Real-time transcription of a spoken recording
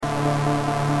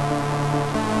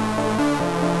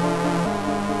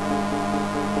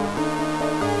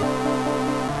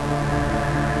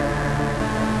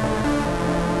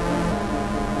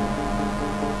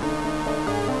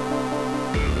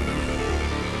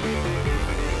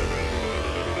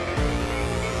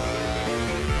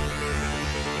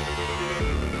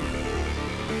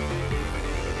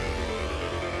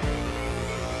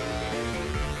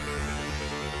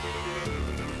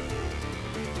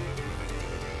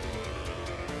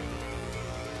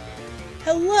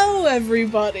Hello,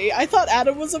 everybody. I thought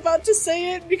Adam was about to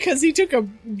say it because he took a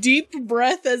deep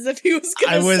breath as if he was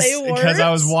going to say words. Because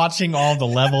I was watching all the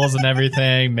levels and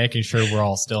everything, making sure we're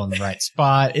all still in the right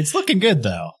spot. It's looking good,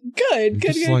 though. Good.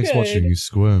 He just likes watching you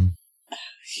squirm.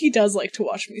 He does like to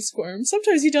watch me squirm.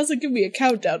 Sometimes he doesn't give me a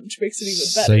countdown, which makes it even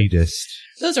better. Sadist.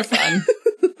 Those are fun.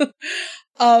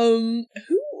 Who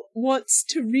wants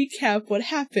to recap what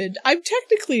happened? I'm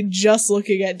technically just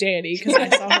looking at Danny because I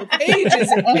saw her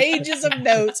pages and pages of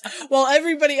notes while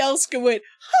everybody else went,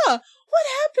 what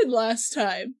happened last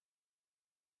time?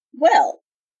 Well,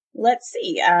 let's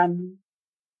see.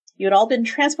 You had all been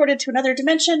transported to another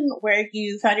dimension where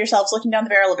you found yourselves looking down the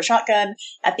barrel of a shotgun.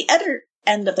 At the other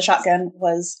end of the shotgun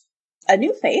was a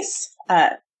new face,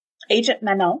 Agent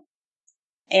Manon,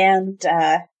 and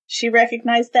she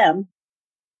recognized them.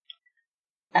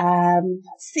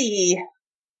 Let's see.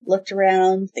 Looked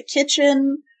around the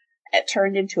kitchen. It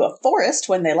turned into a forest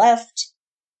when they left.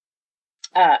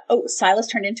 Silas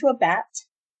turned into a bat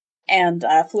and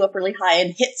flew up really high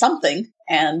and hit something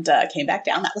and came back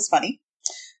down. That was funny.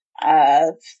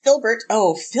 Filbert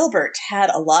had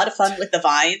a lot of fun with the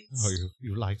vines. Oh,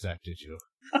 you liked that, did you?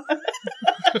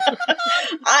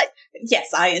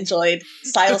 I enjoyed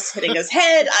Silas hitting his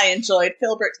head. I enjoyed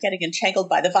Filbert getting entangled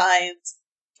by the vines.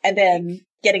 And then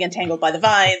getting entangled by the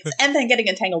vines, and then getting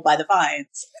entangled by the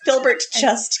vines. Filbert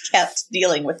just kept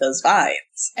dealing with those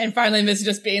vines. And finally, Miss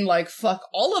just being like, fuck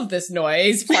all of this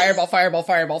noise. Fireball, fireball,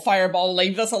 fireball, fireball,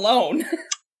 leave us alone.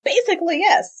 Basically,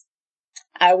 yes.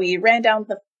 We ran down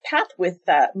the path with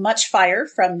much fire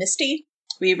from Misty.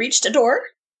 We reached a door.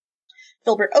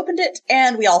 Filbert opened it,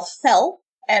 and we all fell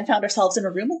and found ourselves in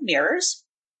a room of mirrors.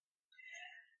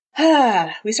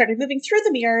 We started moving through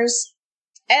the mirrors.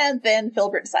 And then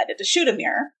Filbert decided to shoot a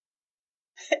mirror.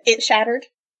 It shattered,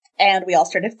 and we all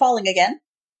started falling again.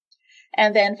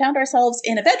 And then found ourselves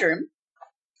in a bedroom.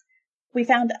 We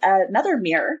found another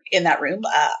mirror in that room.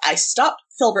 I stopped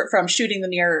Filbert from shooting the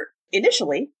mirror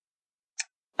initially.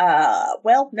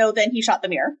 Then he shot the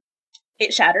mirror.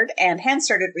 It shattered, and hands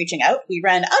started reaching out. We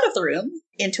ran out of the room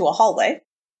into a hallway.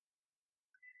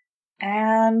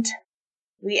 And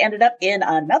we ended up in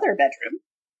another bedroom.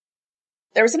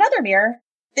 There was another mirror.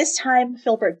 This time,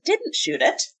 Filbert didn't shoot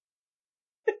it,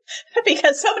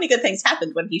 because so many good things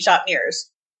happened when he shot mirrors.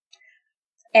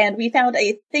 And we found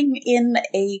a thing in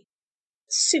a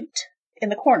suit in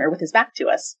the corner with his back to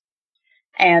us.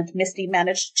 And Misty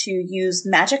managed to use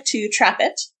magic to trap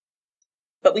it,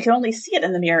 but we could only see it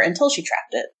in the mirror until she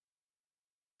trapped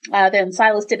it. Then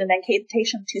Silas did an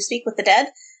incantation to speak with the dead.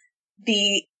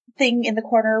 The thing in the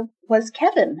corner was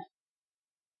Kevin.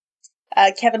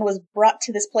 Kevin was brought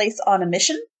to this place on a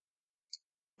mission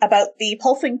about the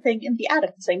pulsing thing in the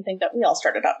attic, the same thing that we all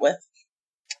started out with.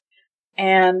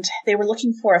 And they were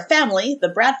looking for a family, the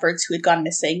Bradfords, who had gone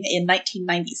missing in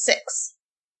 1996.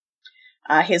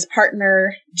 His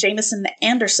partner, Jameson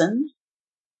Anderson,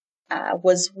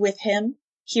 was with him.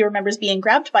 He remembers being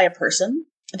grabbed by a person.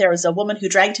 There was a woman who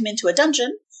dragged him into a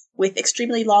dungeon with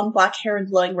extremely long black hair and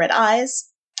glowing red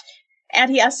eyes.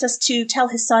 And he asked us to tell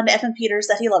his son, Evan Peters,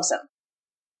 that he loves him.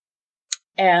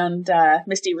 And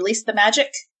Misty released the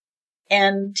magic,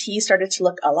 and he started to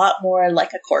look a lot more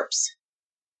like a corpse.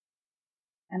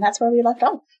 And that's where we left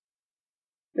off,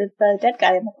 with the dead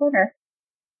guy in the corner.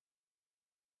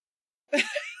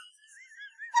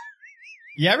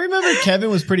 Yeah, I remember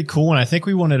Kevin was pretty cool, and I think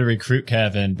we wanted to recruit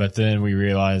Kevin, but then we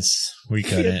realized we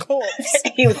couldn't.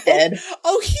 He was dead.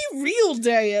 Oh, he real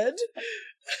dead.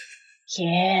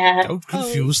 Yeah. Don't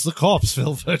confuse the corpse,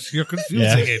 Filbert. You're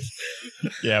confusing it.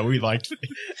 Yeah, we liked it.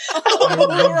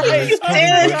 Right.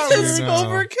 Because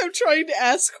Filbert kept trying to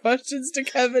ask questions to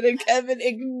Kevin, and Kevin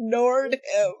ignored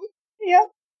him. Yep.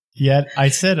 Yeah, I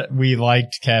said we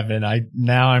liked Kevin.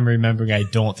 Now I'm remembering I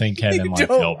don't think Kevin liked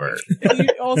Filbert. You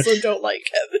also don't like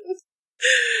Kevin.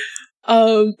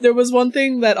 There was one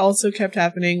thing that also kept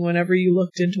happening whenever you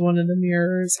looked into one of the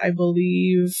mirrors. I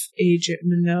believe, Agent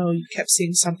Minot, you kept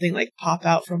seeing something like pop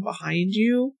out from behind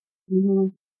you.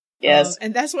 Mm-hmm. Yes.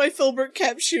 And that's why Filbert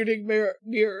kept shooting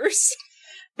mirrors.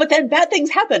 But then bad things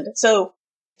happened. So,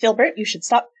 Filbert, you should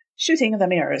stop shooting the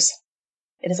mirrors.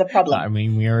 It is a problem. I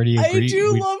mean, we already agreed. I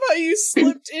do love how you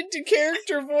slipped into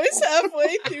character voice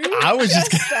halfway through. I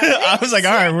was like,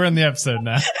 all right, we're in the episode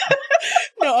now.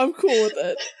 No, I'm cool with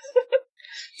it.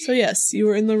 So yes, you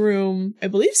were in the room, I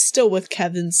believe still with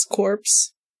Kevin's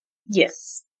corpse.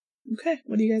 Yes. Okay,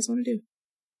 what do you guys want to do?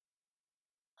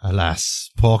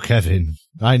 Alas, poor Kevin.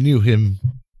 I knew him.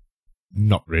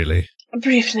 Not really.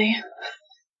 Briefly.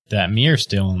 That mirror's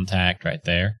still intact right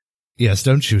there. Yes,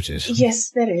 don't shoot it. Yes,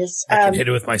 there is. I can hit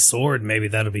it with my sword. Maybe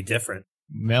that'll be different.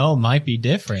 Mel might be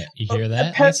different. You hear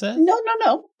that, Lisa?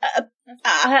 No.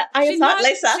 I am not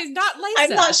Lisa. She's not Lisa. I'm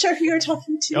not sure who you're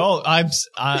talking to. Oh,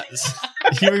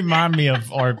 you remind me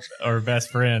of our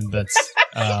best friend. That's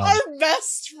Our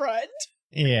best friend.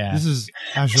 yeah. This is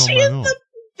Agent She is Manon. the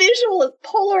visual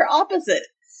polar opposite.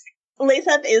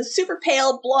 Lathan is super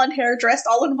pale, blonde hair, dressed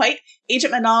all in white.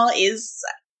 Agent Manon is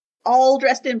all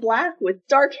dressed in black with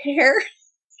dark hair.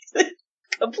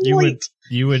 Complete.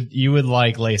 You would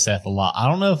like Layseth a lot. I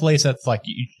don't know if Layseth's like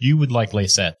you would like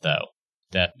Layseth though.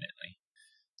 Definitely.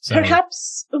 So,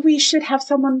 Perhaps we should have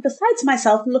someone besides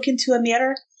myself look into a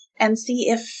mirror and see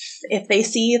if they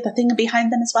see the thing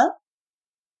behind them as well.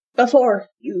 Before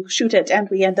you shoot it and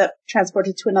we end up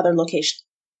transported to another location.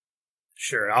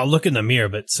 Sure, I'll look in the mirror,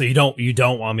 but so you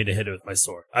don't want me to hit it with my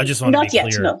sword. I just want Not to be yet,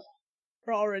 clear. no.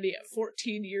 We're already at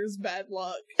 14 years bad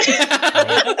luck.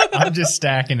 I'm just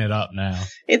stacking it up now.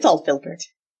 It's all filtered.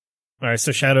 All right,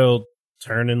 so Shadow,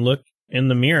 turn and look in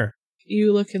the mirror.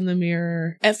 You look in the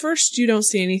mirror. At first, you don't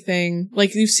see anything.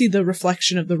 Like, you see the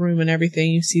reflection of the room and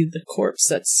everything. You see the corpse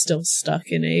that's still stuck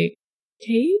in a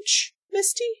cage,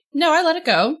 Misty? No, I let it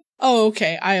go. Oh,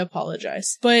 okay. I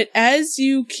apologize. But as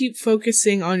you keep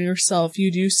focusing on yourself,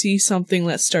 you do see something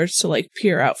that starts to, like,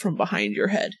 peer out from behind your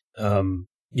head.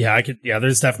 Yeah,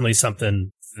 there's definitely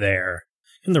something there.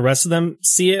 Can the rest of them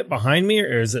see it behind me,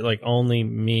 or is it like only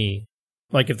me?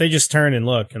 Like if they just turn and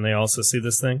look, can they also see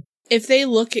this thing? If they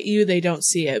look at you, they don't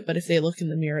see it, but if they look in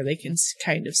the mirror, they can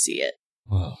kind of see it.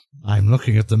 Well, I'm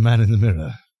looking at the man in the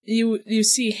mirror. You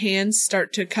see hands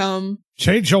start to come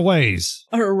Change your ways.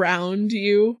 around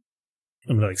you.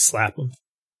 I'm gonna like slap them.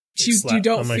 You Slap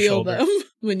don't on my feel shoulder. them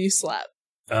when you slap.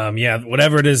 Yeah,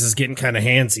 whatever it is getting kind of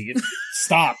handsy.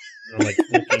 Stop. I'm like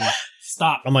looking,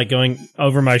 stop. I'm like going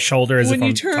over my shoulder as When if I'm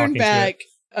you turn talking back,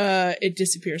 to it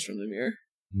disappears from the mirror.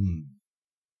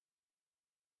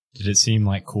 Did it seem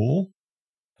like cool?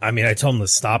 it. I mean, I told him to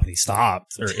stop, and he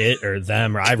stopped, or it, or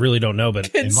them, or I really don't know,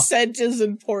 but Consent is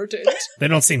important. they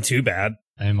don't seem too bad.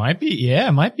 It might be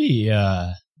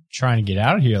trying to get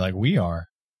out of here like we are.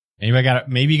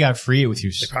 Maybe you gotta free it with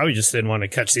your They probably just didn't want to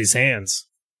catch these hands.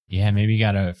 Yeah, maybe you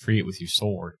gotta free it with your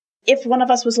sword. If one of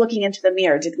us was looking into the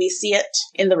mirror, did we see it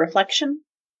in the reflection?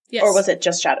 Yes. Or was it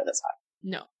just Shadow that saw it?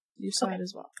 No, you saw it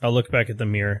as well. I'll look back at the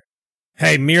mirror.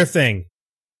 Hey, mirror thing.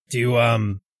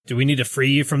 Do we need to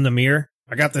free you from the mirror?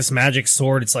 I got this magic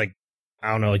sword. It's like,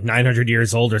 I don't know, like 900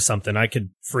 years old or something. I could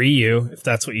free you if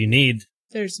that's what you need.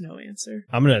 There's no answer.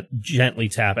 I'm going to gently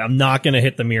tap it. I'm not going to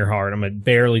hit the mirror hard. I'm going to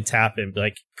barely tap it.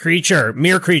 Like, creature,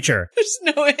 mirror creature. There's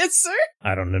no answer.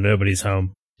 I don't know. Nobody's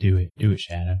home. Do it,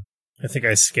 Shadow. I think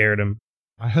I scared him.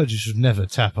 I heard you should never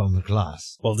tap on the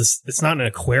glass. Well, it's not an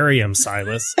aquarium,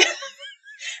 Silas.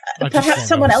 I just Perhaps thought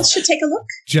someone that was else should take a look?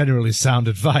 Generally sound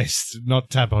advice, to not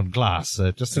tap on glass, just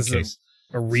in This is case.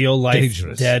 A real life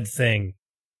Dangerous. dead thing.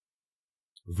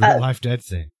 Real life dead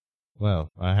thing. Well,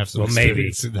 I have some Well, maybe.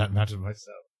 experience in that matter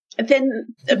myself. Then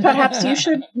perhaps you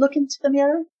should look into the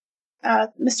mirror,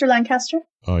 Mr. Lancaster?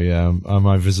 Oh yeah, am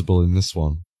I visible in this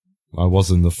one? I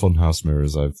was in the funhouse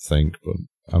mirrors, I think, but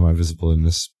am I visible in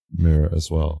this mirror as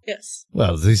well? Yes.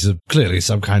 Well, these are clearly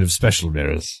some kind of special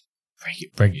mirrors.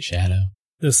 Break it, Shadow.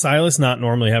 Does Silas not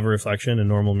normally have a reflection in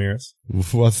normal mirrors?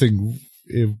 Well, I think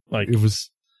it Like, was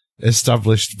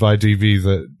established by DB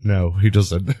that no, he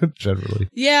doesn't generally.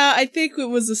 Yeah, I think it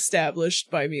was established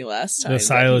by me last time. does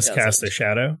that he Silas doesn't. cast a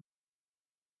shadow?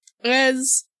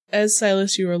 As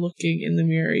Silas, you are looking in the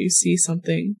mirror, you see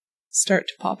something start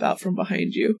to pop out from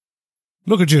behind you.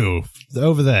 Look at you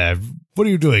over there. What are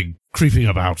you doing, creeping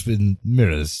about in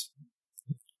mirrors?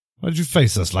 Why did you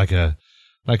face us like a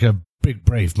big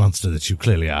brave monster that you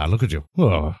clearly are? Look at you.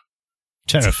 Oh,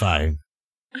 terrifying.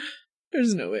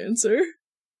 There's no answer.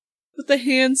 But the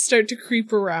hands start to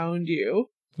creep around you.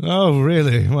 Oh,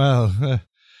 really? Well,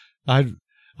 I'll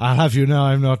have you know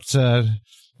I'm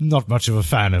not much of a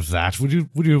fan of that. Would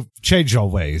you change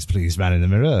your ways, please, man in the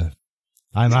mirror?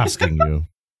 I'm asking you.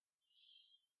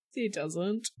 He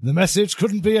doesn't. The message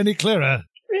couldn't be any clearer.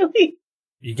 Really?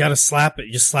 You gotta slap it.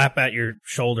 You just slap at your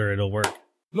shoulder. It'll work.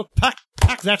 Look, pack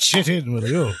that shit in, will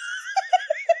you?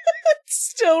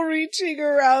 Still reaching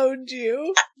around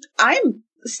you. I'm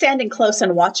standing close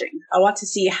and watching. I want to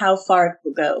see how far it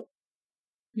will go.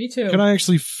 Me too. Can I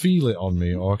actually feel it on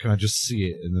me, or can I just see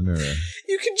it in the mirror?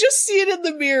 You can just see it in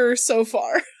the mirror so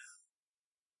far.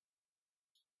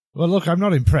 Well, look, I'm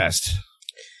not impressed.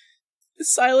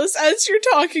 Silas, as you're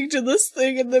talking to this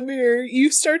thing in the mirror,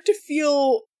 you start to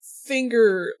feel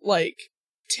finger-like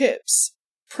tips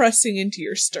pressing into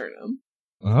your sternum.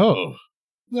 Oh,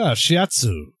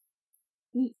 shiatsu.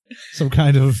 Some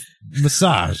kind of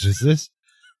massage, is this?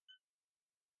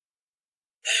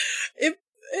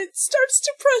 starts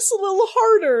to press a little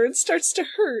harder and starts to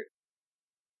hurt.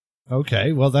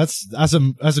 Okay, well, that's as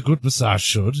a good massage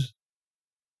should.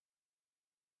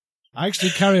 I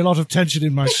actually carry a lot of tension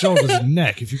in my shoulders and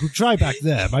neck. If you could try back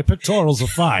there, my pectorals are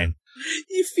fine.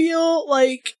 You feel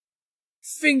like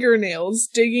fingernails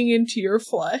digging into your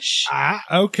flesh.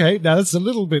 Okay, now that's a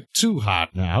little bit too hard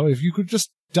now. If you could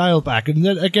just dial back, and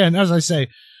then again, as I say,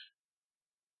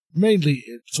 mainly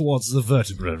towards the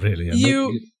vertebra, really. And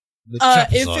the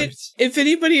trapezoids. If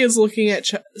anybody is looking at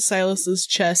Silas's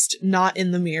chest, not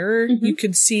in the mirror, you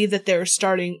can see that they're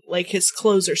starting, like his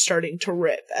clothes are starting to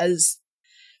rip as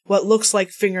what looks like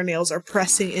fingernails are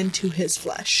pressing into his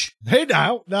flesh. Hey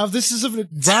now this is a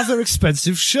rather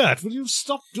expensive shirt. Will you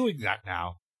stop doing that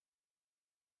now?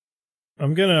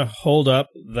 I'm gonna hold up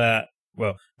that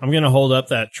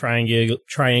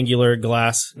triangular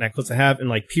glass necklace I have and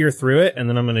like peer through it, and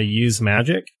then I'm gonna use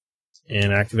magic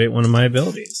and activate one of my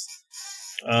abilities.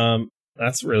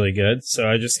 That's really good. So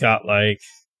I just got like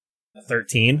a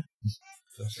 13.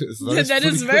 That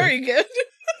is very good.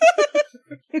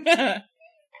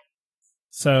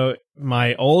 So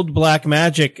my old black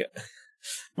magic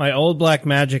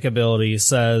ability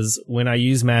says when I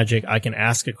use magic, I can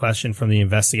ask a question from the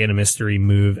investigate a mystery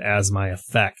move as my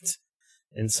effect.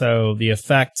 And so the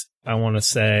effect, I want to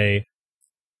say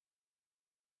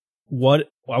I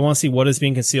want to see what is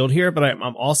being concealed here, but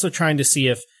I'm also trying to see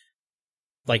if,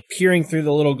 like, peering through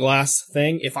the little glass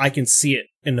thing, if I can see it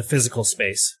in the physical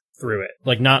space through it.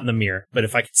 Like, not in the mirror, but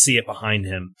if I could see it behind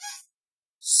him.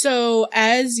 So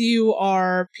as you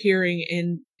are peering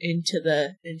into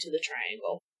the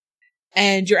triangle,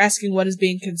 and you're asking what is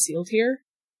being concealed here,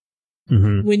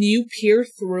 when you peer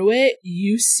through it,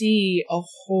 you see a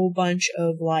whole bunch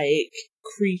of like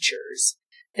creatures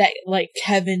that, like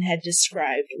Kevin had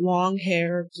described, long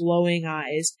hair, glowing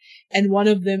eyes, and one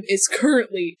of them is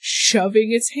currently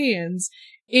shoving its hands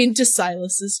into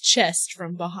Silas's chest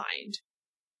from behind.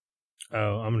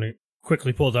 Oh, I'm gonna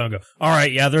quickly pull down and go, all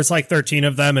right, yeah, there's like 13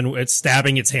 of them, and it's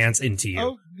stabbing its hands into you.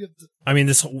 Oh, I mean,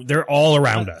 they're all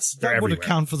around us. They're that everywhere. would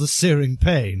account for the searing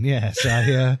pain, yes. It's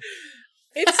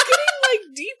getting, like,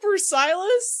 deeper,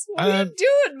 Silas. What are you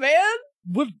doing, man?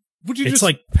 Would you it's just,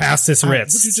 like past his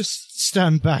wrist. Would you just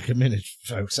stand back a minute,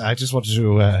 folks? I just wanted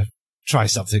to try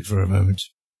something for a moment.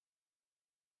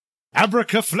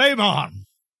 Abracaflamon!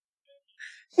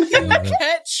 You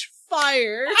catch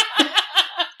fire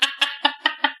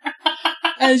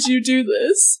as you do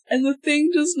this, and the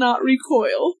thing does not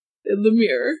recoil in the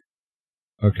mirror.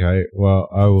 Okay, well,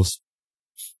 I will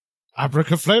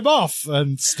abracaflame off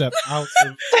and step out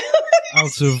of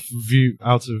view,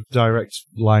 out of direct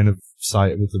line of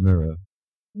sight with the mirror.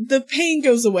 The pain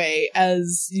goes away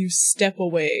as you step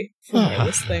away from where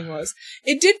this thing was.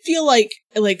 It did feel like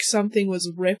something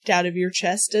was ripped out of your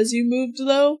chest as you moved,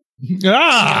 though.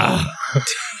 Ah!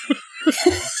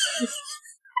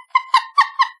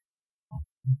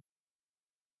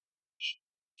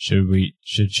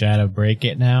 Should Shadow break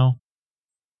it now?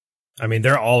 I mean,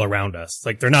 they're all around us.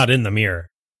 Like, they're not in the mirror.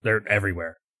 They're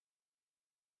everywhere.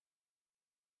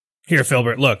 Here,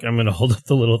 Filbert, look. I'm going to hold up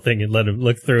the little thing and let him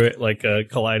look through it like a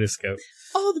kaleidoscope.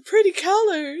 Oh, the pretty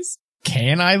colors.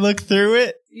 Can I look through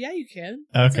it? Yeah, you can.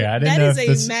 Okay, I didn't know if that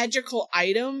this... is a magical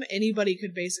item. Anybody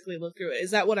could basically look through it.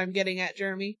 Is that what I'm getting at,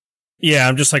 Jeremy? Yeah,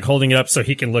 I'm just like holding it up so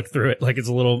he can look through it like it's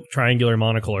a little triangular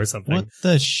monocle or something. What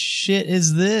the shit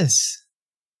is this?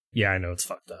 Yeah, I know, it's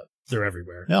fucked up. They're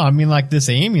everywhere. No, I mean, like, this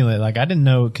amulet, like, I didn't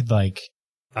know it could, like...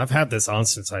 I've had this on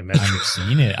since I met you. I've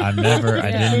seen it. I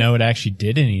didn't know it actually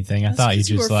did anything. I thought you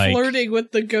just, were like... flirting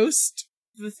with the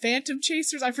phantom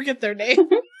chasers. I forget their name.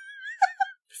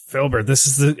 Filbert, this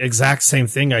is the exact same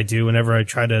thing I do whenever I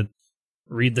try to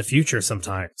read the future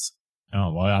sometimes.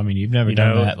 Oh, well, I mean, you've never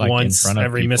done that, like, once in front of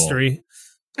every people. mystery.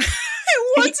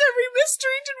 Once every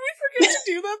mystery? Did we forget to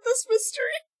do that this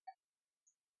mystery?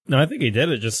 No, I think he did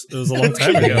it. It was a long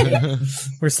time ago.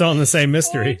 We're still in the same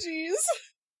mystery. Oh, jeez.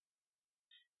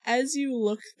 As you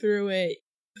look through it,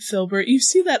 Filbert, you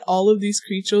see that all of these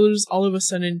creatures all of a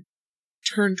sudden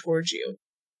turn towards you.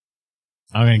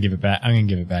 I'm gonna give it back. I'm gonna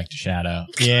give it back to Shadow.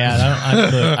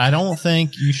 Yeah, I don't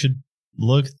think you should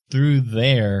look through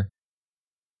there,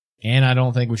 and I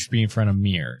don't think we should be in front of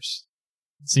mirrors.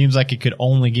 It seems like it could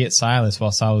only get Silas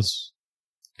while Silas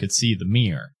could see the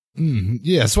mirror.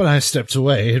 Yes, when I stepped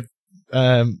away, it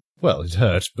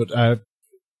hurt, but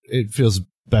it feels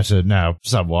better now,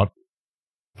 somewhat.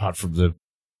 Apart from the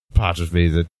part of me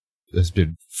that has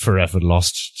been forever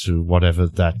lost to whatever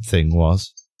that thing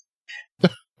was.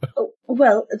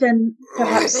 Well, then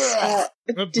perhaps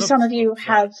do some of you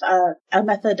have a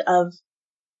method of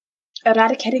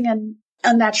eradicating an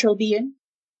unnatural being?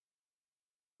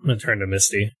 I'm gonna turn to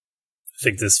Misty. I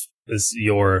think this is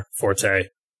your forte.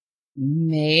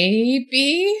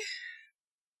 Maybe?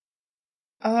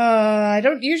 I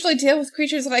don't usually deal with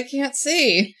creatures that I can't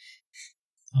see.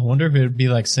 I wonder if it would be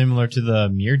like similar to the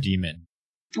Mirror Demon.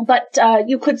 But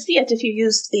you could see it if you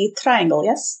used the triangle,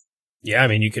 yes? Yeah, I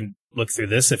mean, you can look through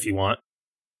this if you want.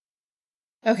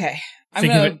 Okay.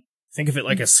 Think of it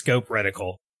like a scope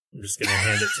reticle. I'm just gonna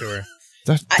hand it to her.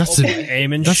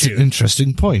 Aim and shoot. That's an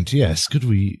interesting point, yes. Could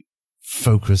we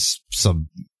focus some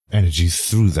energy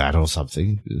through that or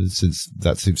something, since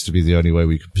that seems to be the only way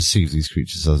we could perceive these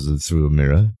creatures other than through a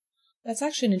mirror? That's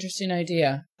actually an interesting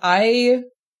idea. I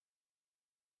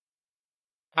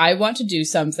want to do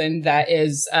something that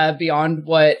is beyond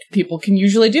what people can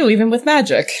usually do, even with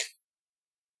magic.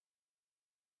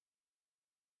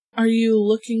 Are you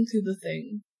looking through the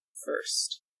thing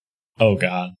first? Oh,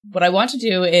 God. What I want to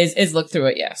do is look through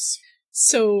it, yes.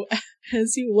 So,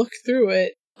 as you look through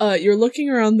it, you're looking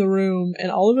around the room, and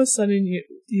all of a sudden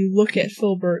you look at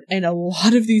Filbert, and a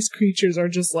lot of these creatures are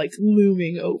just, like,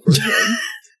 looming over him.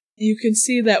 You can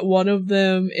see that one of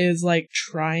them is, like,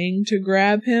 trying to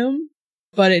grab him,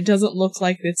 but it doesn't look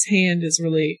like its hand is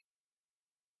really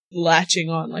latching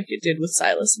on like it did with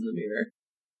Silas in the mirror.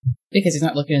 Because he's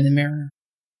not looking in the mirror.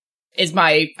 Is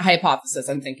my hypothesis,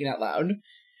 I'm thinking out loud.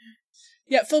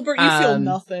 Yeah, Filbert, you feel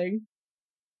nothing.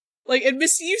 Like, and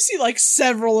Misty, you see, like,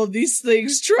 several of these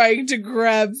things trying to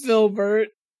grab Filbert.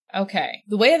 Okay.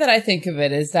 The way that I think of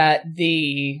it is that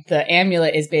the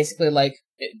amulet is basically like,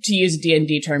 to use a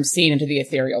D&D term, seeing into the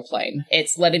ethereal plane.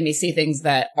 It's letting me see things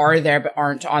that are there but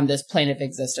aren't on this plane of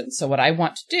existence. So what I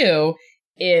want to do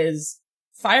is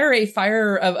fire a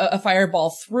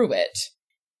fireball through it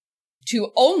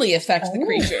to only affect the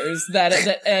creatures that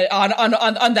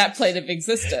on that plane of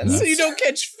existence. So you don't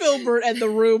catch Filbert and the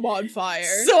room on fire.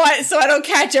 So I don't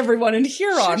catch everyone in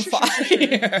here on fire.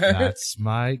 That's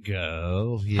my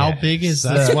goal. Yes. How big is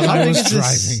That's what I was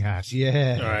this? driving at.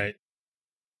 Yeah. All right.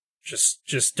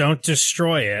 Just don't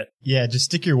destroy it. Yeah, just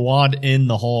stick your wand in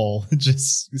the hole.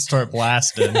 Just start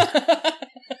blasting.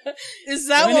 Is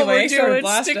that what we're doing?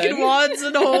 Sticking wands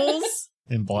in holes?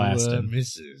 And blasting.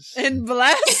 Misses. And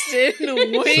blasting.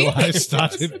 Wait. So I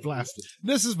started blasting.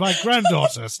 This is my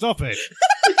granddaughter. Stop it.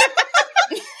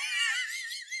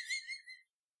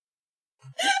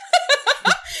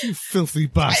 You filthy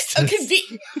bastard.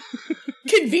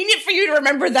 Convenient for you to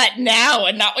remember that now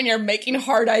and not when you're making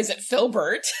hard eyes at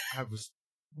Filbert. I was,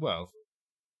 well.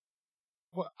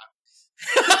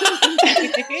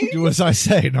 Do as I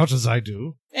say, not as I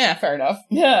do. Yeah, fair enough.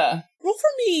 Yeah. Roll for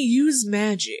me, use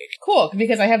magic. Cool,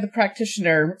 because I have the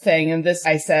practitioner thing, and this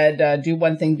I said, do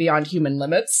one thing beyond human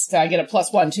limits, so I get a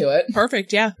 +1 to it.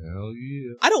 Perfect, yeah. Hell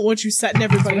yeah. I don't want you setting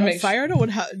everybody on fire. I don't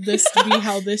want this to be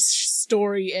how this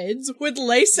story ends. With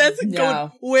Layseth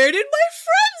going, where did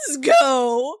my friends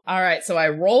go? Alright, so I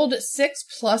rolled 6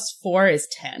 + 4 is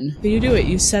 10. You do it.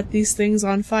 You set these things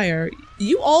on fire.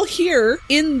 You all hear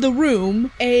in the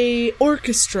room a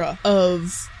orchestra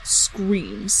of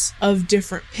screams of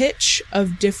different pitch,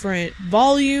 of different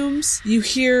volumes. You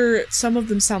hear some of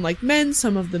them sound like men,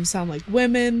 some of them sound like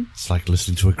women. It's like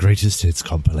listening to a greatest hits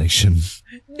compilation.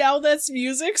 Now that's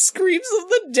music, screams of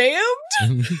the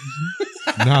damned.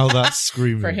 Now that's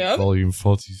screaming. For him? Volume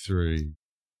 43.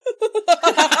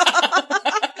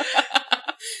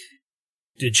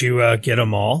 Did you get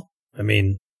them all? I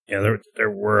mean, yeah, there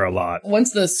were a lot.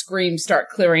 Once the screams start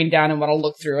clearing down, I want to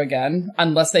look through again,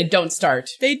 unless they don't start.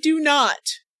 They do not.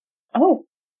 Oh.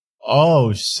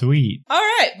 Oh, sweet. All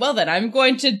right, well then, I'm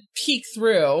going to peek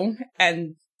through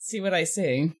and see what I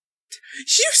see.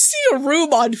 You see a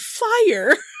room on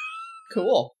fire.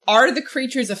 Cool. Are the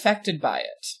creatures affected by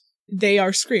it? They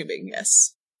are screaming,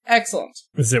 yes. Excellent.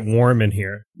 Is it warm in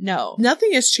here? No.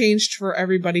 Nothing has changed for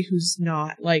everybody who's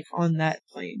not, like, on that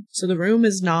plane. So the room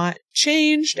is not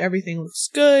changed. Everything looks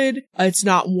good. It's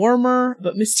not warmer.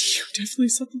 But Misty, you definitely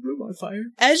set the room on fire.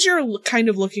 As you're kind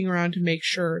of looking around to make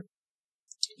sure,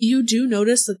 you do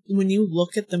notice that when you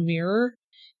look at the mirror,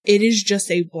 it is just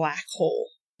a black hole.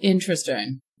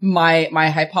 Interesting. My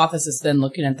hypothesis then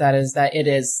looking at that is that it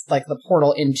is like the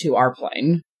portal into our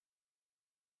plane.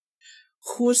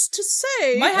 Who's to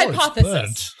say? My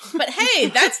hypothesis. But hey,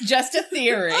 that's just a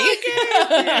theory.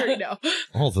 Okay, no.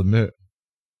 Oh,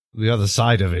 the other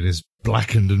side of it is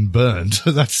blackened and burned.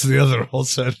 That's the other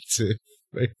alternative,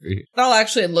 maybe. I'll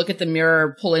actually look at the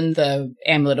mirror, pull in the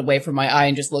amulet away from my eye,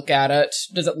 and just look at it.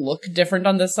 Does it look different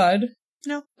on this side?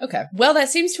 No. Okay. Well, that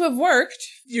seems to have worked.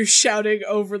 You're shouting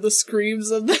over the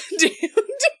screams of the damned.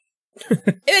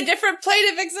 In a different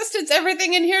plane of existence,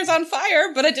 everything in here's on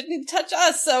fire, but it didn't touch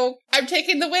us, so I'm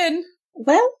taking the win.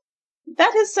 Well,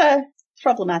 that is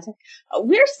problematic.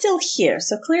 We're still here,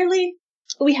 so clearly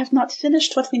we have not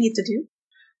finished what we need to do.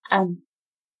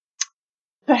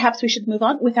 Perhaps we should move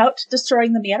on without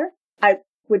destroying the mirror. I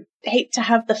would hate to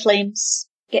have the flames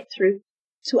get through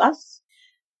to us.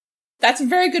 That's a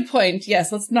very good point.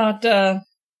 Yes, let's not, it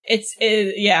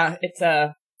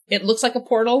looks like a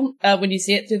portal, when you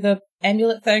see it through the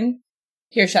amulet thing.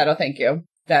 Here, Shadow, thank you.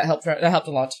 That helped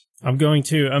a lot. I'm going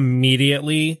to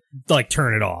immediately,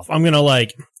 turn it off. I'm going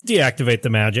to, deactivate the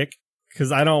magic,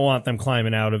 because I don't want them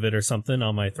climbing out of it or something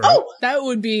on my throat. Oh, That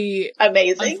would be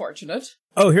amazing. Unfortunate.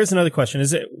 Oh, here's another question.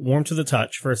 Is it warm to the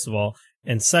touch, first of all?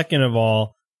 And second of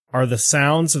all, are the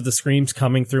sounds of the screams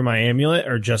coming through my amulet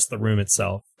or just the room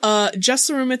itself? just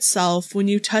the room itself. When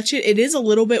you touch it, it is a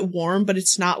little bit warm, but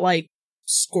it's not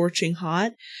scorching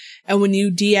hot. And when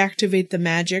you deactivate the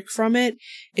magic from it,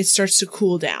 it starts to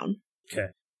cool down. Okay.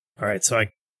 All right. So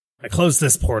I closed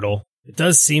this portal. It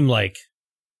does seem like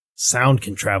sound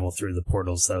can travel through the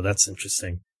portals, though. That's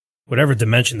interesting. Whatever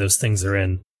dimension those things are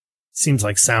in, seems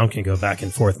like sound can go back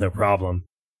and forth, no problem.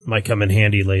 Might come in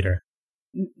handy later.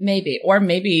 Maybe. Or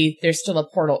maybe there's still a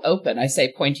portal open, I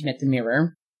say, pointing at the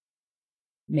mirror.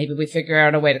 Maybe we figure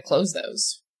out a way to close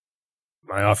those.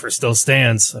 My offer still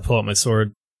stands. I pull out my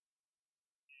sword.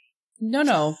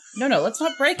 No, let's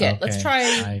not break it. Okay. Let's try...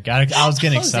 I was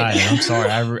getting closing excited. it. I'm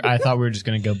sorry. I thought we were just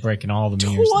going to go breaking all the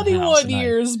mirrors in the house 21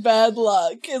 years bad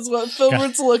luck is what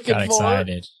Filbert's looking got for.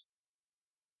 excited.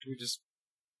 Can we just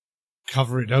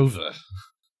cover it over?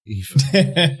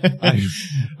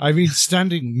 I mean,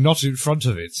 standing not in front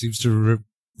of it seems to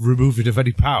remove it of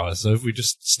any power, so if we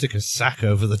just stick a sack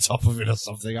over the top of it or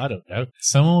something, I don't know.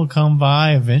 Someone will come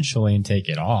by eventually and take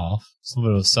it off.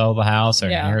 Somebody will sell the house or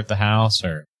inherit the house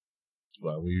or...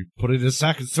 Well, we put it in a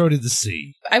sack and throw it in the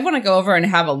sea. I want to go over and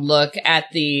have a look at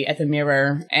the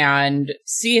mirror and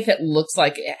see if it looks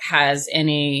like it has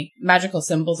any magical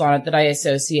symbols on it that I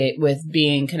associate with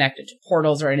being connected to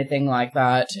portals or anything like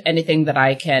that. Anything that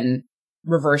I can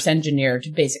reverse engineer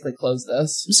to basically close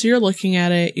this. So you're looking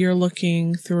at it, you're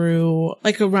looking through,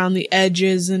 around the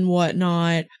edges and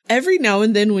whatnot. Every now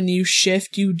and then when you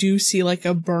shift, you do see,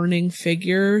 a burning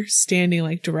figure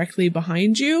standing, directly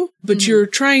behind you. But you're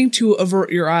trying to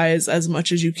avert your eyes as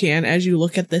much as you can. As you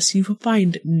look at this, you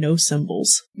find no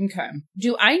symbols. Okay.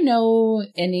 Do I know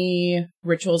any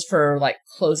rituals for,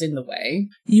 closing the way?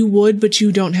 You would, but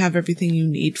you don't have everything you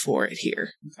need for it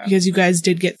here. Okay. Because you guys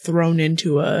did get thrown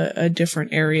into a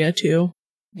different area, too.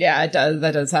 Yeah, it does.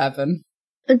 That does happen.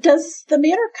 Does the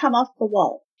mirror come off the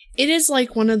wall? It is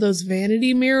one of those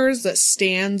vanity mirrors that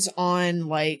stands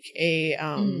on a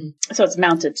So it's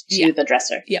mounted to the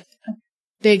dresser. Yep.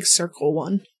 Big circle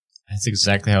one. That's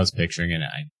exactly how I was picturing it.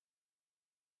 I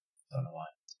don't know why.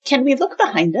 Can we look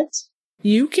behind it?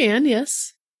 You can,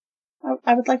 yes.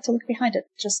 I would like to look behind it.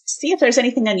 Just see if there's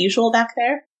anything unusual back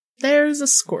there. There's a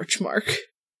scorch mark.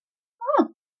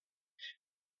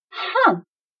 Huh.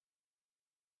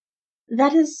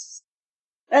 That is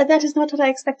not what I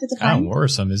expected to Kind find. of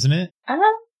worrisome, isn't it?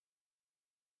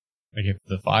 If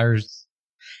the fire's...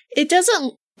 It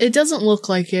doesn't look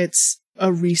like it's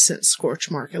a recent scorch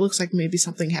mark. It looks like maybe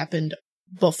something happened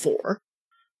before.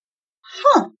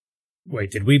 Huh.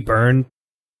 Wait, did we burn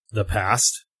the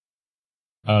past?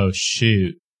 Oh,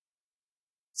 shoot.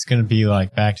 It's going to be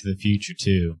like Back to the Future,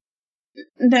 too.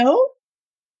 No?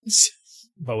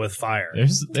 But with fire.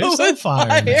 There's some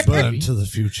fire in this Burn movie. to the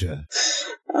future.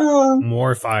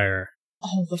 More fire.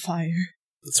 All the fire.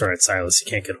 That's right, Silas. You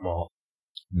can't get them all.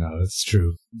 No, that's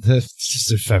true. They're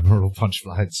just ephemeral punch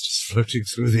lines just floating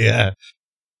through the air.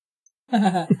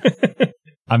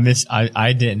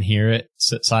 I didn't hear it,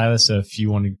 Silas, so if you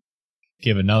want to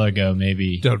give another go,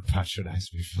 maybe... Don't patronize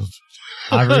me, Phil.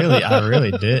 I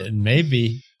really did, and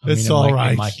maybe... It's all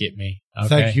right. It might get me. Okay.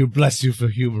 Thank you, bless you for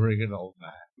humoring an old man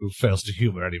who fails to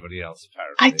humor anybody else,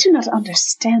 apparently. I do not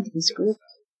understand this group.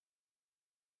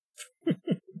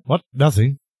 What?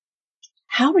 Nothing?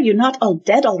 How are you not all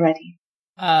dead already?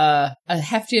 A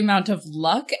hefty amount of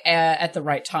luck at the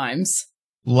right times.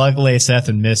 Luckily, Seth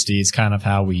and Misty is kind of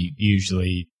how we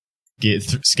usually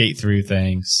skate through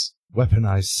things.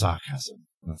 Weaponized sarcasm.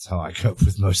 That's how I cope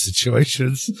with most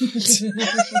situations.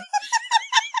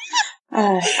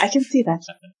 I can see that.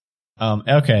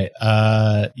 Okay.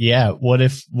 Yeah. What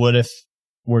if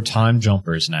we're time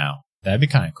jumpers now? That'd be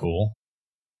kind of cool.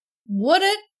 Would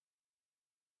it?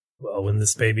 Well, when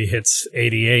this baby hits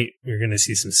 88, you're going to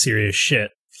see some serious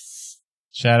shit.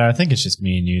 Shadow, I think it's just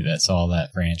me and you that saw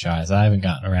that franchise. I haven't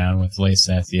gotten around with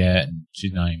Seth yet, and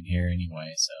she's not even here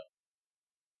anyway, so.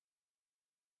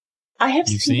 I have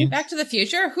You've seen seen? Back to the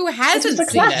Future? Who hasn't It's a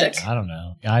seen classic. it? I don't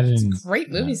know. I didn't.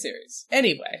 Great movie series.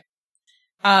 Anyway.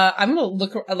 I'm gonna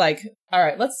look, like,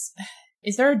 alright,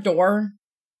 is there a door?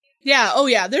 Yeah, oh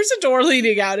yeah, there's a door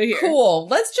leading out of here. Cool,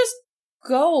 let's just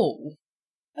go.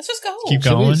 Let's just go. Keep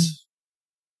going.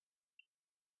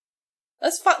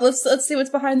 Let's see what's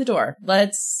behind the door.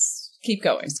 Let's keep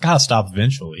going. It's gotta stop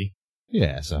eventually.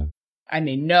 Yeah, so. I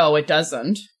mean, no, it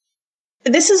doesn't.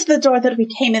 This is the door that we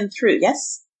came in through,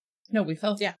 yes? No, we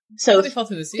fell. Yeah. So we fell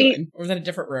through the ceiling, or was that a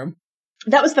different room?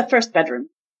 That was the first bedroom.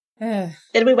 Then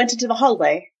we went into the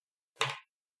hallway.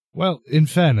 Well, in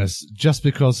fairness, just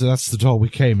because that's the door we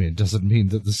came in doesn't mean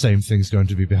that the same thing's going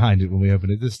to be behind it when we open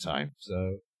it this time,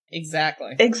 so...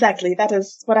 Exactly. Exactly. That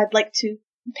is what I'd like to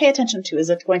pay attention to. Is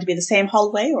it going to be the same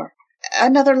hallway or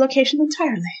another location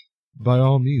entirely? By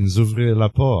all means, ouvrez la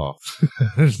porte.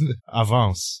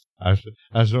 Avance.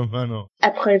 Maintenant.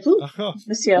 Après vous,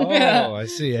 monsieur. Oh, I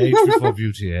see. Age before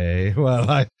beauty, eh? Well,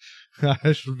 I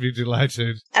should be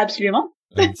delighted. Absolument.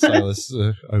 And Silas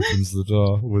opens the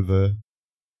door with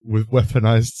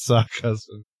weaponized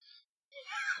sarcasm.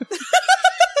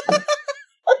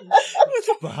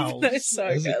 Nice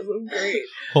sarcasm, great.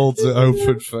 Holds it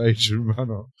open for Agent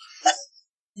Manon.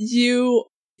 You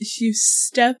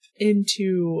step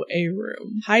into a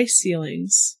room, high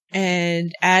ceilings,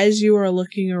 and as you are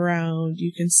looking around,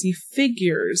 you can see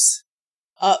figures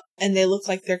up, and they look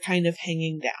like they're kind of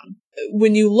hanging down.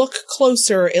 When you look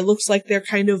closer, it looks like they're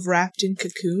kind of wrapped in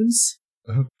cocoons.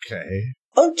 Okay.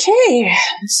 Okay.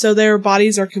 So their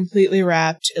bodies are completely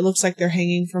wrapped. It looks like they're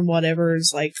hanging from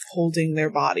whatever's like holding their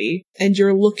body. And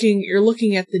you're looking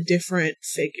at the different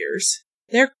figures.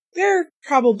 They're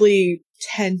probably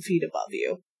 10 feet above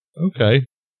you. Okay.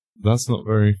 That's not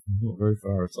very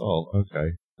far at all.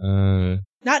 Okay.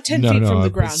 Not 10 feet from the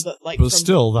ground, but like but from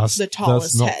still, that's the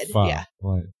tallest that's not head. Far. Yeah.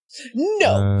 Right.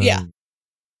 No, yeah.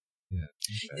 Yeah.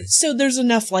 Okay. So there's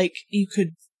enough, like, you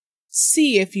could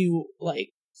see if you, like,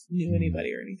 knew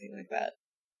anybody or anything like that.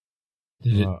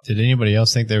 Did anybody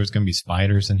else think there was going to be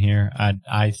spiders in here?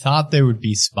 I thought there would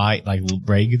be like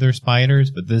regular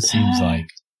spiders, but this seems like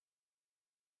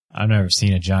I've never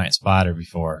seen a giant spider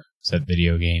before, except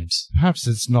video games. Perhaps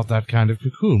it's not that kind of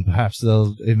cocoon. Perhaps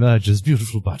they'll emerge as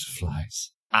beautiful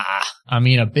butterflies. I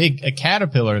mean, a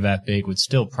caterpillar that big would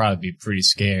still probably be pretty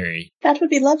scary. That would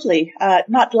be lovely.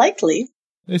 Not likely.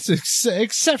 It's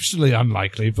exceptionally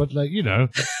unlikely, but, like, you know,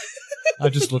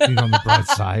 I'm just looking on the bright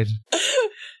side.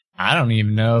 I don't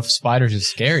even know if spiders is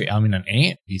scary. I mean, an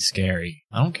ant be scary.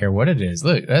 I don't care what it is.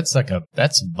 Look, that's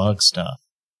bug stuff.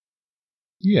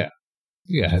 Yeah.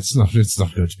 Yeah, it's not going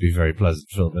to be very pleasant,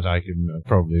 Phil, but I can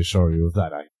probably assure you of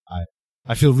that.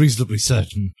 I feel reasonably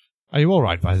certain. Are you all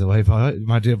right, by the way, boy,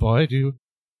 my dear boy? Do you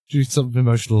need some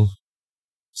emotional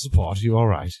support? Are you all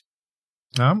right?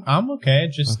 I'm okay.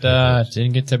 Just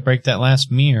didn't get to break that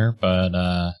last mirror, but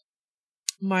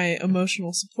My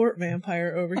emotional support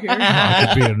vampire over here. I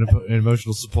could be an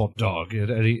emotional support dog at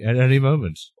any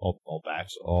moment, or bat,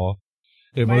 or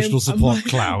emotional support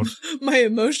cloud. My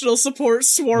emotional support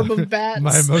swarm of bats.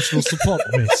 My emotional support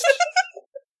mist.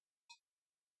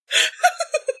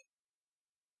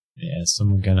 yeah,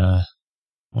 someone gonna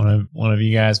one of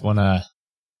you guys wanna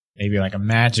maybe like a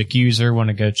magic user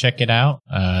wanna go check it out,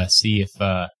 see if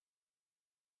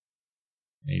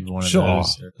maybe one of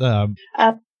those.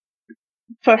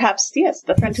 Perhaps, yes,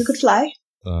 the friend who could fly.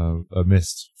 A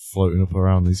mist floating up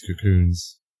around these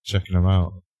cocoons, checking them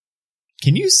out.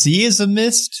 Can you see as a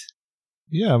mist?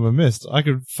 Yeah, I'm a mist. I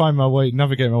could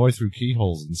navigate my way through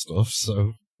keyholes and stuff,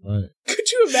 so... Right.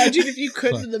 Could you imagine if you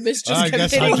couldn't and the mist just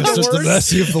kept hitting I'm just doors? at the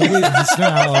mercy of the winds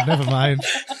now. Never mind.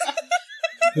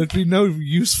 There'd be no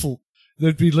use for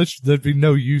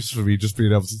me just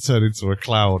being able to turn into a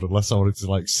cloud unless I wanted to,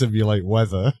 like, simulate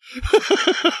weather.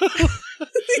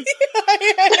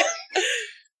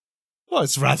 Well,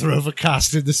 it's rather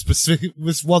overcast in this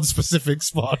one specific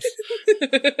spot.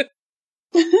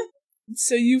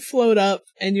 So you float up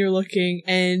and you're looking,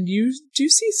 and you do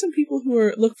see some people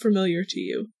who look familiar to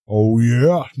you. Oh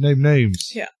yeah, name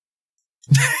names. Yeah.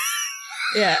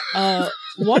 Yeah.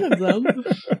 One of them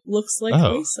looks like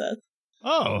Lisa.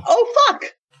 Oh. Oh fuck!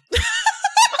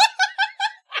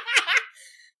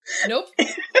 Nope.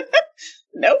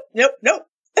 Nope.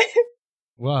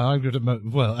 Well, I'm going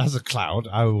to. As a cloud,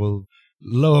 I will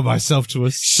lower myself to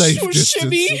a safe distance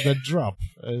shimmy. and then drop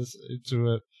into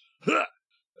a.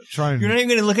 Try and. You're not even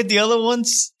gonna look at the other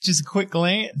ones? Just a quick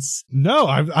glance? No,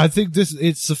 I think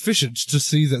it's sufficient to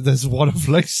see that there's one of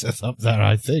Laceth up there.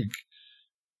 I think.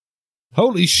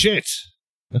 Holy shit!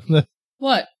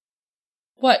 What?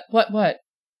 One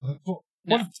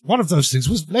of those things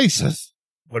was Laceth.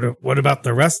 What about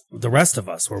the rest of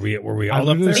us? Were we all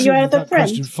up there? You are the that friend.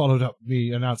 question followed up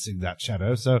me announcing that,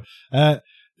 Shadow. So,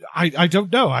 I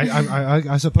don't know.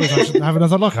 I suppose I should have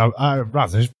another look. I'm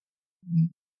rather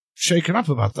shaken up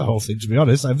about the whole thing, to be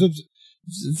honest. I'm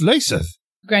Laceth.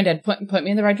 Granddad, point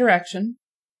me in the right direction.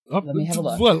 Let me have a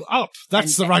look. Well, up.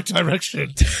 That's the right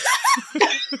direction.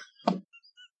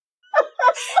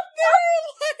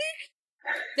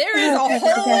 There is a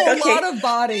whole lot of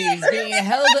bodies being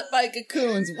held up by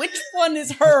cocoons. Which one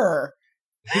is her?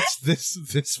 It's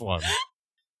this one.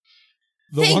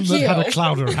 The Thank one that you. had a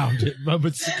cloud around it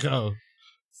moments ago.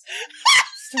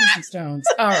 Stones and stones.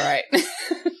 All right.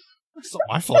 It's not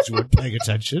my fault you weren't paying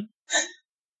attention.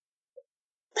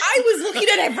 I was looking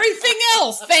at everything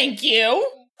else. Thank you.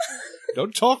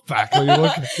 Don't talk back or you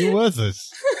won't get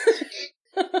worthless.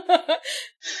 Get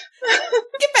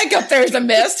back up there as a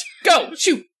mist. Go,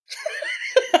 shoot.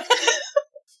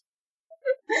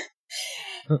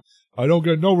 I don't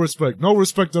get no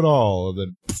respect at all.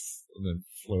 And then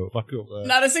float back up there.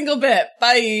 Not a single bit.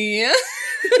 Bye.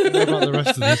 What about the rest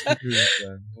of these cocoons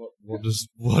then? What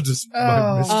does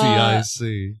my misty eyes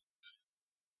see?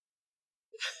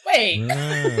 Wait.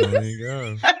 There you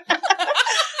go.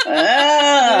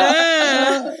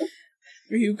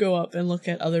 You go up and look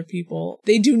at other people.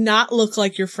 They do not look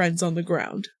like your friends on the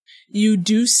ground. You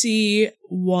do see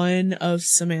one of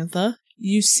Samantha.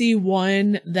 You see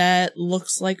one that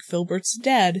looks like Filbert's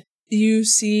dad. You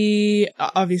see,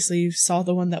 obviously you saw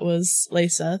the one that was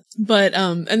Laceth, but,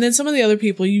 and then some of the other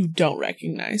people you don't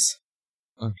recognize.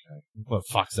 Okay. Well,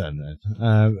 fuck then.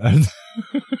 And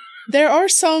There are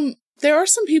some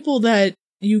people that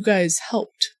you guys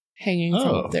helped hanging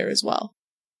from up there as well.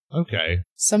 Okay.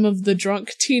 Some of the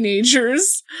drunk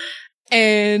teenagers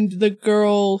and the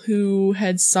girl who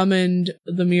had summoned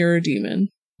the mirror demon.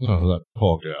 Oh, that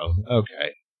poor girl.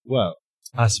 Okay. Well,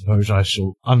 I suppose I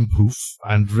shall unpoof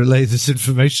and relay this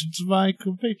information to my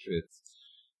compatriots.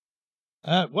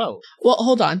 Well,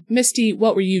 hold on. Misty,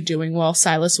 what were you doing while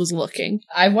Silas was looking?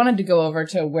 I wanted to go over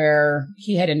to where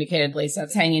he had indicated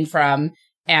Laceth's hanging from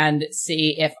and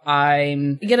see if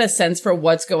I get a sense for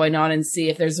what's going on and see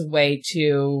if there's a way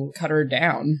to cut her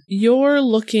down. You're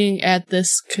looking at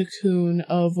this cocoon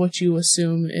of what you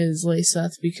assume is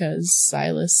Laceth because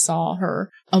Silas saw her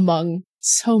among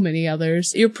so many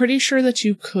others. You're pretty sure that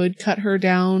you could cut her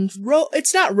down.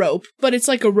 It's not rope, but it's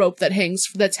like a rope that hangs,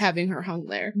 that's having her hung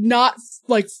there. Not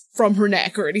like from her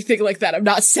neck or anything like that. I'm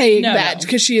not saying that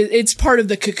because it's part of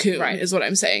the cocoon, right, is what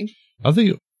I'm saying. I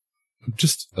think,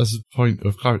 just as a point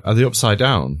of clarity, are they upside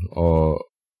down or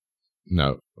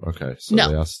no? Okay, so no.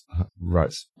 They are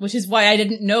right. Which is why I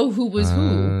didn't know who was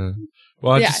who.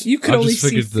 Well, you could only just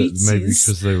figured see that maybe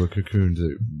because they were cocooned,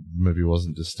 it maybe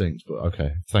wasn't distinct. But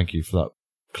okay, thank you for that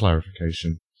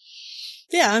clarification.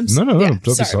 Yeah, I'm no, don't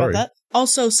be sorry about that.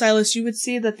 Also, Silas, you would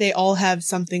see that they all have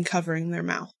something covering their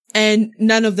mouth, and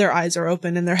none of their eyes are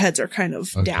open, and their heads are kind of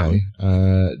down.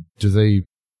 Do they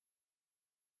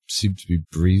seem to be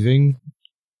breathing?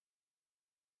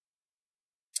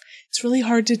 It's really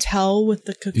hard to tell with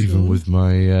the cocoon. Even with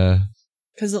my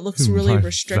because it looks really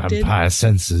restricted. Vampire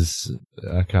senses,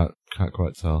 I can't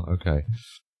quite tell. Okay.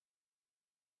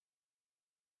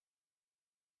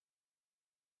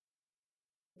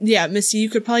 Yeah, Missy, you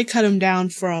could probably cut him down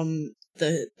from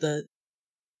the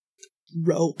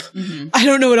rope. Mm-hmm. I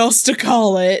don't know what else to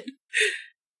call it.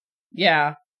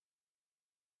 Yeah.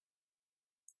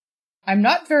 I'm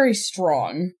not very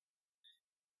strong.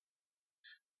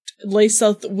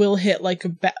 Laceth will hit like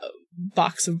a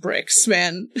box of bricks,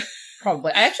 man.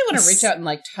 Probably. I actually want to reach out and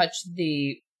like touch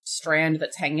the strand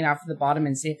that's hanging off the bottom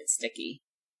and see if it's sticky.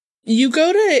 You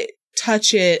go to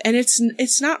touch it and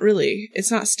it's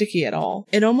not sticky at all.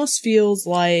 It almost feels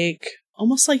like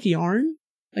yarn,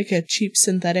 like a cheap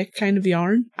synthetic kind of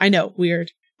yarn. I know,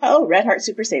 weird. Oh, Red Heart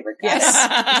Super Saver. Yes,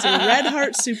 it's a Red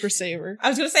Heart Super Saver. I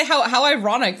was going to say how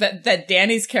ironic that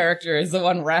Danny's character is the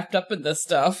one wrapped up in this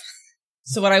stuff.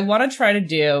 So what I want to try to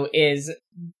do is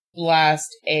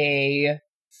blast a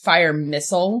fire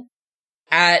missile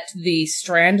at the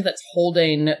strand that's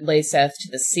holding Laceth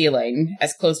to the ceiling,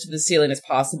 as close to the ceiling as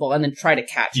possible, and then try to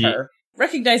catch her,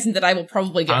 recognizing that I will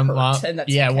probably get hurt. And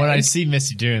that's okay. When I see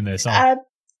Missy doing this, I'll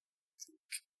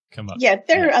come up. Yeah,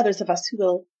 there are others of us who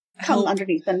will come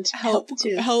underneath and help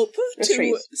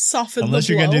to soften Unless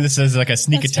the you're blow. going to do this as like a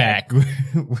sneak attack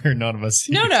where none of us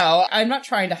see. No, I'm not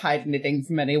trying to hide anything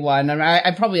from anyone.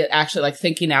 I'm probably actually like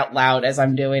thinking out loud as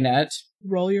I'm doing it.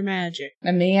 Roll your magic.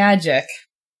 My magic.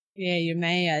 Yeah, your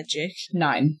magic.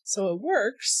 9. So it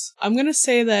works. I'm gonna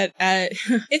say that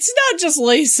it's not just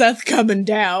Laceth coming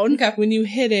down. Okay. When you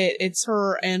hit it, it's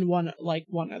her and one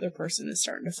other person is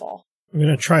starting to fall. I'm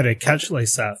going to try to catch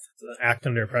Laceth, act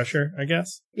under pressure, I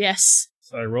guess. Yes.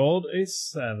 So I rolled a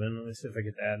 7. Let me see if I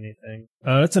get to add anything.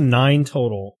 That's a 9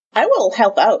 total. I will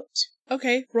help out.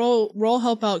 Okay, roll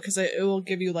help out because it will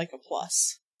give you like a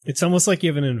plus. It's almost like you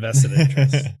have an invested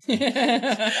interest.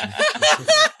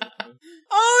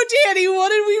 Oh, Danny, what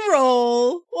did we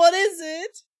roll? What is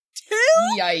it? 2?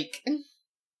 Yike.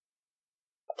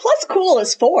 Plus cool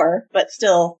is 4, but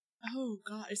still, Oh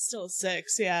god, it's still a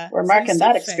 6, yeah. we're So marking you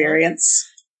that still failed. experience.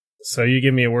 So you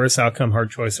give me a worse outcome,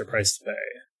 hard choice, or price to pay.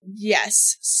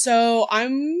 Yes. So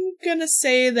I'm gonna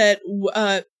say that,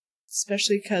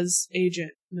 especially because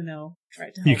Agent Minot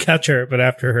tried to help. You catch her, but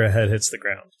after her head hits the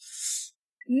ground.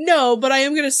 No, but I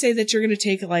am gonna say that you're gonna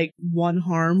take like 1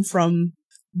 harm from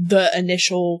the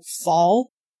initial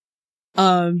fall.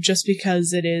 Just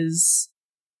because it is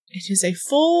a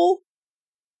full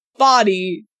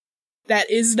body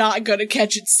that is not gonna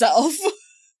catch itself.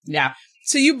 Yeah.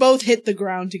 So you both hit the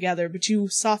ground together, but you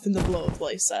soften the blow of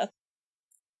Lyseth.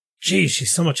 Geez,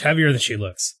 she's so much heavier than she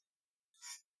looks.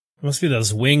 It must be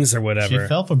those wings or whatever. She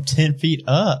fell from 10 feet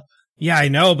up. Yeah, I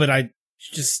know, but I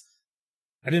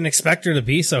didn't expect her to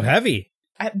be so heavy.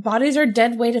 Bodies are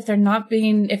dead weight if they're not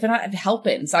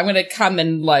helping. So I'm going to come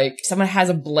and someone has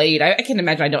a blade. I can't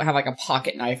imagine I don't have a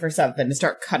pocket knife or something to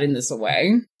start cutting this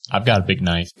away. I've got a big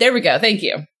knife. There we go. Thank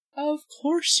you. Of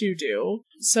course you do.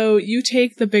 So you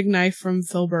take the big knife from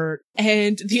Filbert,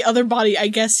 and the other body, I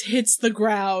guess, hits the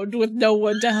ground with no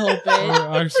one to help it.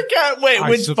 I forgot. Wait, I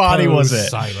which body was it?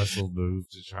 Silas will move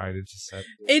to try and intercept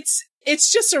it.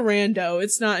 It's just a rando.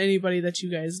 It's not anybody that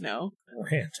you guys know.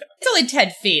 Ranta. It's only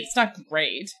 10 feet. It's not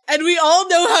great. And we all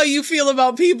know how you feel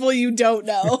about people you don't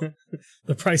know.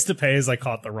 The price to pay is I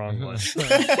caught the wrong one.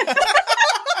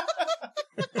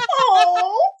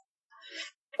 Oh,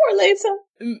 poor Lisa.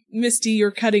 Misty, you're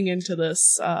cutting into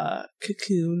this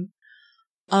cocoon.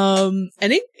 And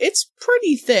it's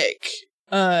pretty thick.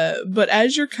 But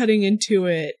as you're cutting into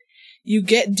it, you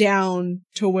get down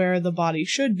to where the body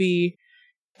should be,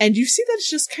 and you see that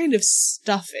it's just kind of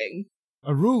stuffing.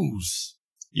 A ruse.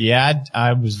 Yeah,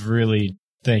 I was really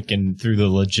thinking through the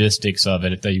logistics of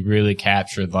it. If they really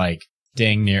captured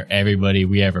dang near everybody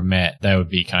we ever met, that would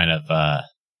be kind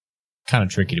of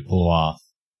tricky to pull off.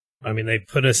 I mean, they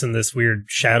put us in this weird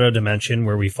shadow dimension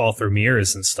where we fall through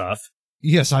mirrors and stuff.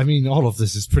 Yes, I mean, all of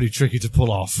this is pretty tricky to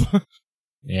pull off.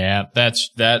 Yeah,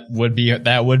 that would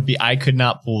be. I could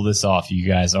not pull this off. You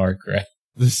guys are correct.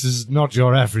 This is not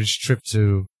your average trip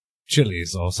to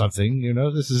Chili's or something, you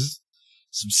know? This is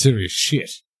some serious shit,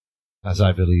 as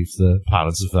I believe the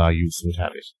pilots of our youth would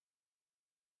have it.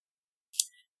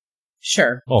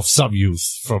 Sure. Of some youth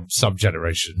from some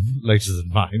generation, later than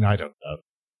mine, I don't know.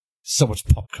 So much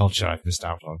pop culture I've missed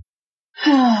out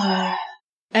on.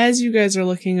 As you guys are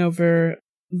looking over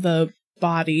the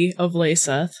body of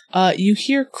Lyseth, you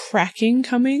hear cracking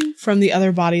coming from the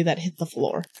other body that hit the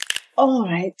floor. All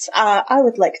right. I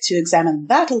would like to examine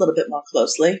that a little bit more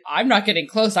closely. I'm not getting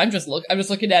close. I'm just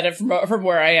looking at it from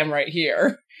where I am right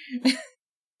here.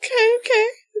 Okay.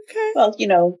 Well,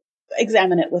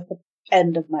 examine it with the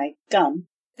end of my gun.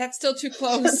 That's still too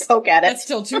close. Poke at it. That's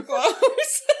still too close.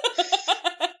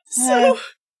 So,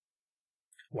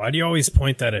 Why do you always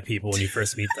point that at people when you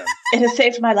first meet them? It has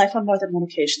saved my life on more than one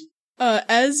occasion.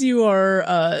 as you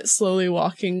are slowly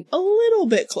walking a little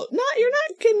bit close, you're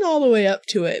not getting all the way up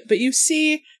to it, but you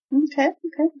see Okay.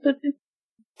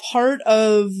 part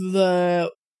of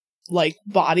the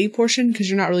body portion, because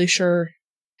you're not really sure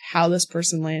how this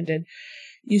person landed.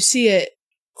 You see it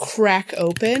crack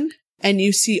open, and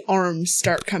you see arms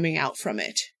start coming out from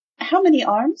it. How many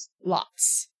arms?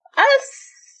 Lots. Let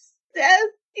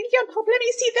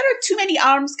me see. There are too many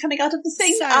arms coming out of the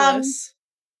thing. Silas,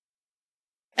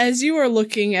 as you are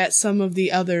looking at some of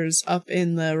the others up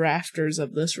in the rafters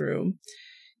of this room,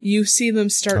 you see them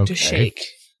start to shake.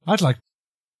 I would like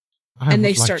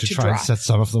to try and set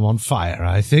some of them on fire,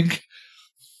 I think.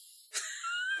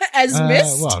 As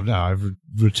mist? Well, no, I've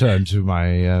returned to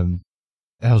my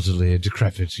elderly,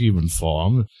 decrepit human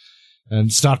form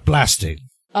and start blasting.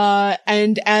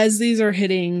 And as these are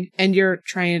hitting, and you're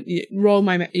trying, roll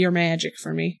your magic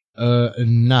for me.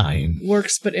 9.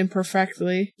 Works, but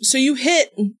imperfectly. So you hit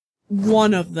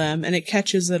one of them, and it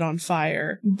catches it on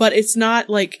fire. But it's not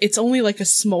it's only a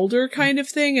smolder kind of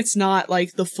thing. It's not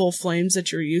the full flames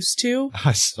that you're used to.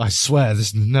 I swear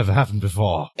this never happened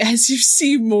before. As you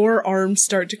see more arms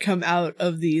start to come out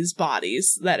of these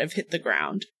bodies that have hit the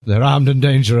ground. They're armed and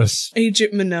dangerous.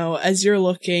 Agent Minot, as you're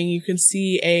looking, you can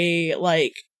see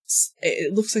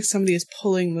it looks like somebody is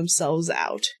pulling themselves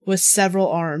out with several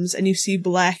arms, and you see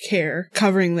black hair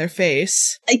covering their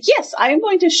face. Yes, I am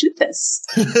going to shoot this.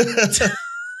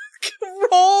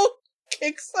 Roll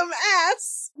kick some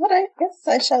ass. But I guess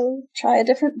I shall try a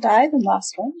different die than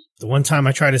last one. The one time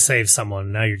I tried to save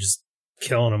someone, now you're just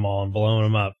killing them all and blowing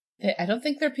them up. I don't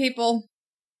think they're people.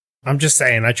 I'm just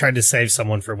saying, I tried to save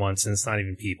someone for once, and it's not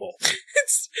even people.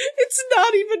 It's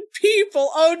not even people.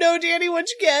 Oh no, Danny, what'd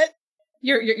you get?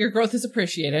 Your growth is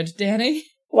appreciated, Danny.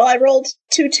 Well, I rolled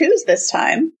 2 2s this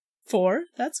time. 4.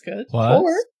 That's good. Plus,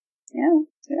 4.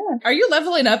 Yeah. Are you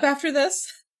leveling up after this?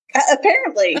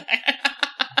 Apparently.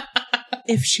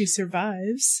 If she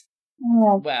survives.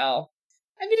 Oh, Well,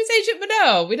 I mean, it's Agent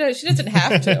Minot. She doesn't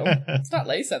have to. It's not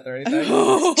Lyseth or anything.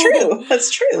 that's true. That's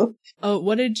true. Oh,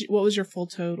 what was your full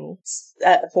total?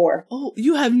 4. Oh,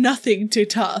 you have nothing to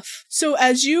tough. So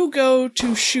as you go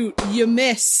to shoot, you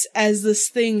miss as this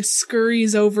thing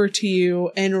scurries over to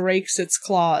you and rakes its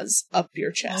claws up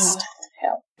your chest.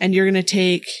 Hell. And you're gonna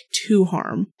take 2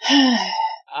 harm.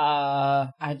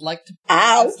 I'd like to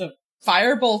Ow. cast a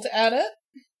firebolt at it.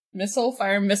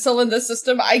 Fire missile in the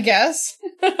system, I guess.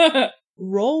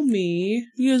 Roll me,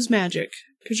 use magic.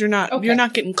 Because you're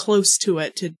not getting close to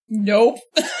it to Nope.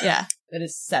 yeah. That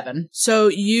is 7. So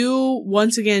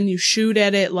once again you shoot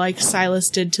at it like Silas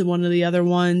did to one of the other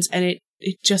ones, and it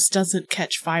just doesn't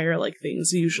catch fire like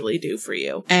things usually do for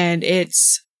you. And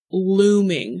it's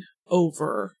looming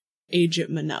over Agent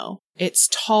Minot. It's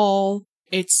tall,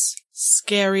 it's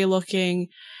scary looking,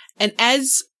 and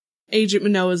as Agent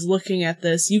Minot is looking at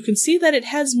this, you can see that it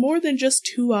has more than just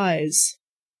 2 eyes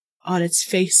on its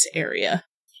face area.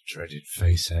 Dreaded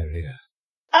face area.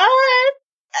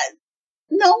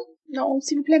 No,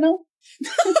 s'il vous plaît, no.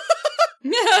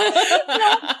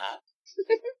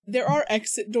 There are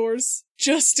exit doors,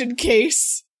 just in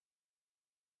case.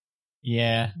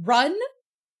 yeah, Run?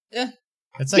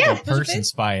 it's like Yeah, a person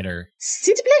spider.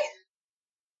 S'il te plaît.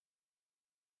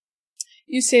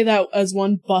 You say that as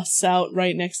one busts out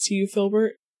right next to you,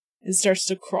 Filbert, and starts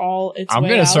to crawl its I'm way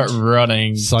gonna out. start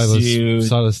running.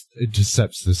 Silas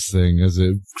intercepts this thing as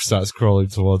it starts crawling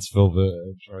towards Filbert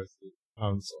and tries to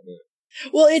pounce on it.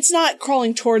 Well, it's not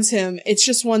crawling towards him. It's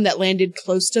just one that landed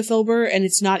close to Filbert, and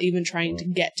it's not even trying to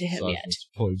get to him Silas yet. must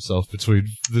pull himself between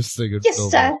this thing and Yes,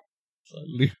 Filbert.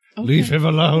 sir. Leave him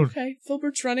alone. Okay,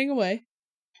 Filbert's running away.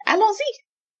 Allons-y.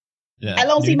 Yeah.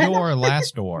 Allons-y New maintenant. door,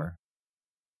 last door.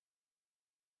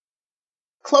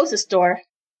 Closest door.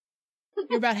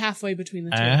 You're about halfway between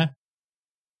the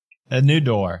two. A new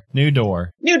door. New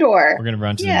door. New door. We're gonna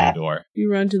run to the Yeah. new door. You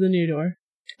run to the new door.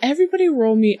 Everybody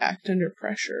roll me act under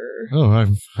pressure. Oh,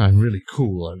 I'm really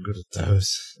cool. I'm good at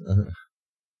those.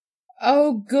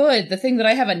 Oh, good. The thing that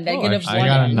I have a negative I 1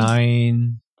 got a in.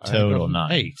 9 total. I got an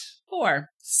 9. 8. 4.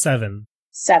 7.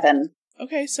 7.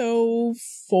 Okay, so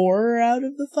 4 out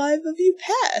of the 5 of you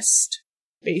passed.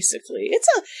 Basically, it's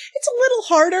a little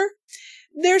harder.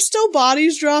 There's still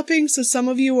bodies dropping, so some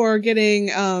of you are getting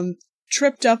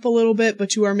tripped up a little bit,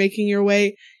 but you are making your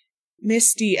way.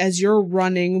 Misty, as you're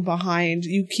running behind,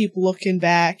 you keep looking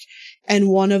back, and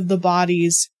one of the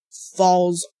bodies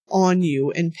falls on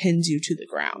you and pins you to the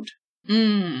ground.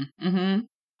 Mm-hmm.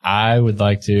 I would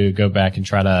like to go back and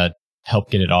try to help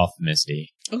get it off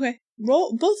Misty. Okay,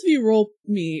 both of you roll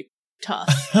me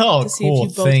tough. Oh, To see if cool.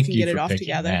 you both Thank can you get it for off picking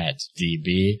together. that,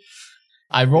 DB.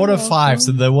 I rolled You're a 5, so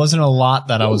welcome. there wasn't a lot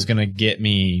that I was going to get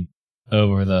me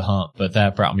over the hump, but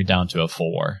that brought me down to a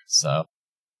 4, so.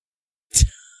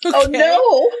 Oh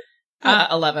no!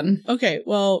 11. Okay,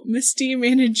 well, Misty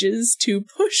manages to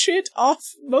push it off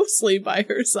mostly by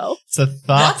herself. It's a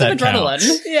thought Lots of that adrenaline.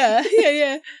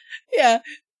 counts. Yeah.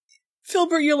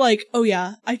 Filbert, you're like, oh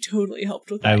yeah, I totally helped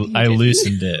with that. You I didn't.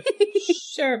 loosened it.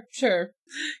 Sure.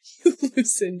 You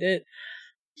loosened it.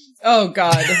 Oh,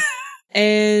 God.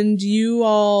 And you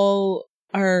all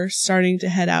are starting to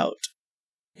head out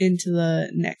into the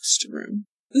next room.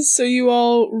 So you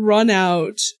all run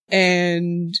out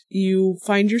and you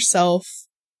find yourself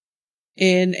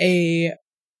in a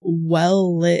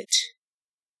well-lit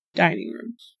dining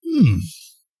room.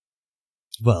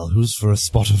 Well, who's for a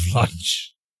spot of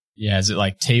lunch? Yeah, is it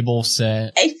like table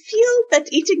set? I feel that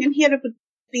eating in here would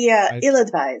be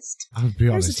ill-advised. I'll be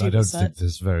There's honest, a I table don't set. think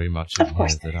there's very much in Of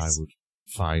course here that there I is. would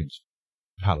find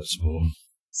palatable.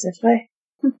 Sifway.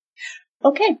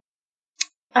 Okay.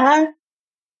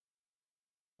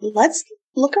 Let's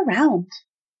look around.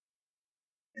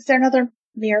 Is there another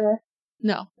mirror?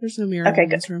 No, there's no mirror Okay, in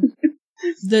this room.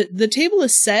 The table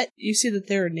is set. You see that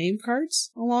there are name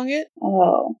cards along it.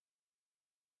 Oh.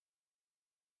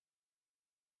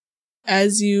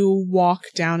 As you walk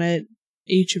down it,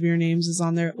 each of your names is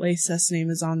on there. Lyseth's name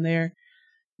is on there.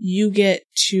 You get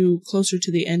to closer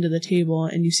to the end of the table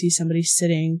and you see somebody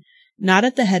sitting, not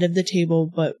at the head of the table,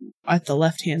 but at the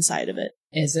left-hand side of it.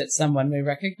 Is it someone we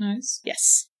recognize?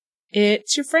 Yes.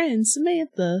 It's your friend,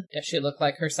 Samantha. Does she look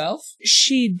like herself?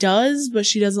 She does, but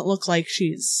she doesn't look like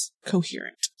she's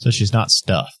coherent. So she's not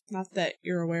stuffed. Not that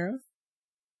you're aware of.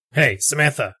 Hey,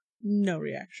 Samantha. No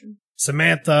reaction.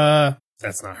 Samantha.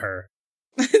 That's not her.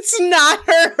 It's not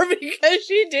her because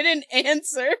she didn't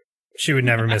answer. She would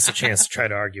never miss a chance to try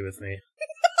to argue with me.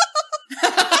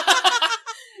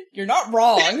 You're not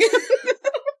wrong.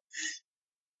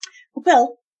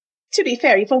 Well, to be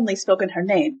fair, you've only spoken her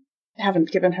name. I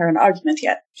haven't given her an argument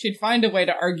yet. She'd find a way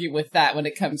to argue with that when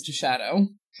it comes to Shadow.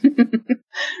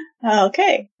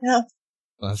 Okay. Well,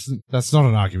 That's not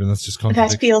an argument, that's just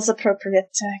contradiction. that feels appropriate,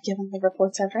 given the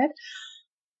reports I've read.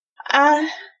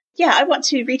 Yeah, I want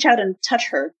to reach out and touch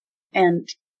her and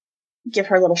give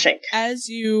her a little shake. As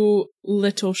you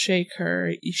little shake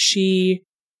her, she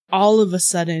all of a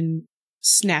sudden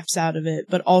snaps out of it,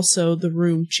 but also the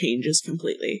room changes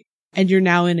completely. And you're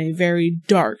now in a very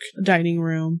dark dining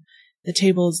room. The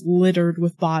table is littered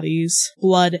with bodies,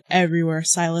 blood everywhere.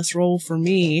 Silas, roll for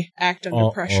me. Act under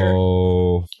pressure.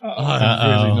 Oh,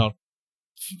 I'm really not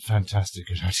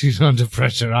fantastic at acting under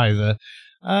pressure either.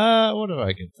 What do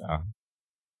I get down?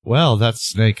 Well, that's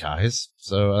Snake Eyes,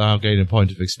 so I'll gain a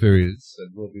point of experience and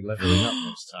we'll be leveling up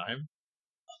next time.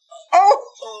 Oh,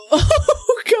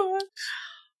 God.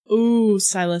 Ooh,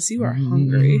 Silas, you are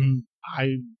hungry.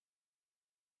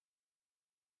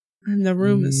 And the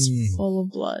room is full of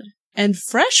blood. And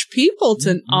fresh people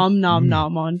to nom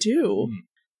nom on, too.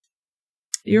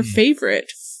 Your favorite,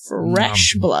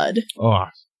 fresh blood. Oh,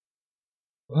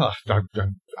 well,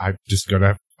 I'm just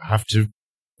gonna have to...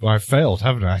 Well, I failed,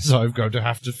 haven't I? So I'm going to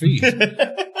have to feed.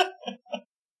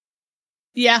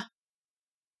 Yeah.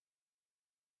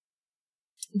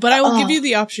 But I will give you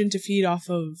the option to feed off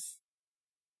of...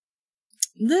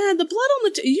 the blood on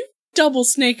the... you double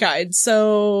snake-eyed,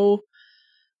 so...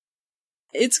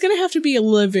 it's gonna have to be a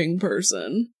living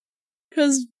person.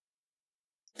 Because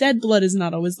dead blood is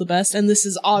not always the best, and this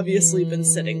has obviously been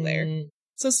sitting there.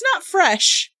 So it's not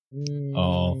fresh.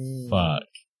 Oh, fuck.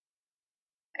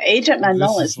 Agent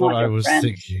Manuel This is is what not I your was friend.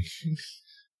 thinking.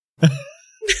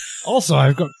 Also,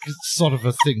 I've got sort of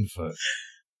a thing for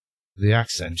the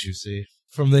accent, you see.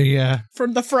 From the,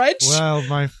 From the French? well,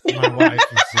 my wife,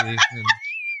 you see.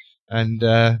 And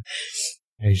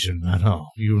Asian Manon,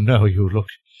 you know you look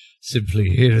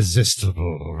simply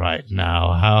irresistible right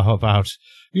now. How about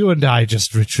you and I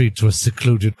just retreat to a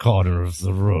secluded corner of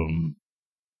the room?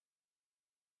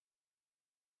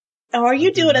 Oh, are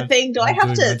you doing a thing? Do I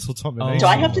have to? Do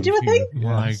I have to do a thing? Oh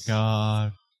my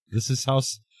god. This is how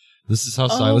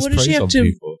Silas what does she preys have on to-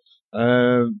 people.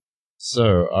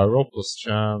 So I roll plus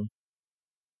charm.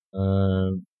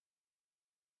 In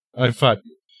fact,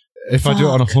 if I do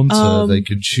it on a hunter, they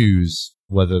can choose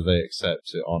whether they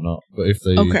accept it or not. But if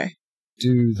they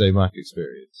do, they mark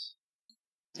experience.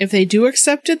 If they do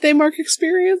accept it, they mark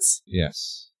experience?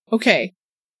 Yes. Okay.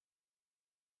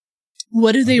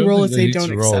 What do they roll if they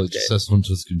don't accept It just says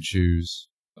hunters can choose.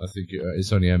 I think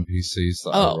it's only NPCs that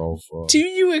I roll for. Do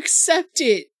you accept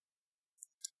it,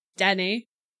 Danny?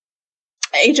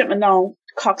 Agent Manon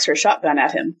cocks her shotgun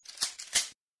at him.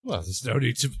 Well, there's no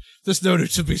need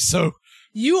to be so.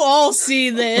 You all see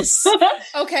this.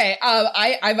 Okay,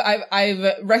 I'm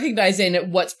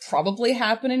recognizing what's probably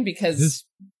happening because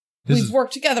we've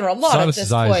worked together a lot at this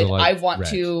point. I want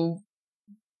to...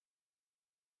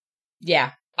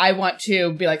 Yeah, I want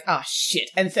to be like, shit,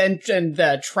 and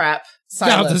the trap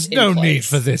Silas. Now, there's no place. need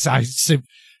for this. I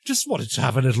just wanted to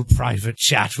have a little private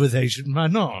chat with Agent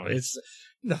Manon. It's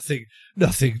nothing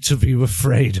to be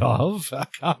afraid of.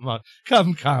 Come on,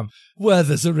 come.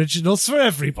 Werther's originals for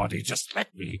everybody. Just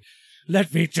let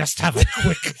me just have a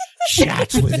quick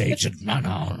chat with Agent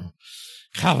Manon.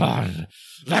 Come on,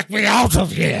 let me out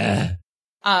of here.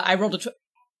 I rolled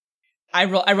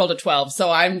a 12, so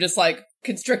I'm just like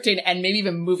constricting and maybe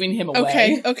even moving him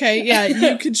away. Okay, yeah,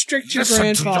 you constrict your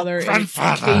Listen to your grandfather in a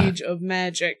grandfather. cage of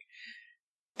magic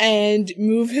and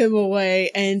move him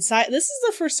away. And this is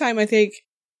the first time I think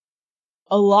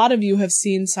a lot of you have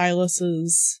seen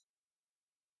Silas's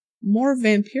more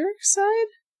vampiric side.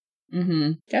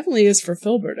 Mm-hmm. Definitely is for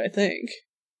Filbert, I think.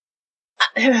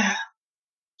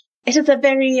 It is a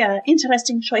very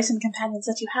interesting choice in companions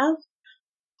that you have.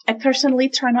 I personally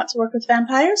try not to work with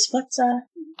vampires, but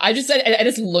I just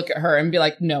look at her and be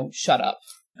like, no, shut up.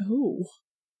 Oh.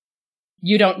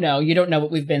 You don't know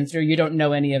what we've been through. You don't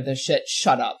know any of this shit.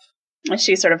 Shut up.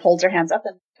 she sort of holds her hands up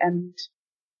and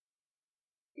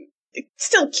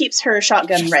still keeps her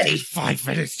shotgun ready. 5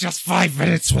 minutes, just 5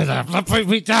 minutes with her. Put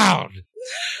me down.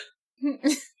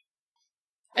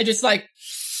 I just like,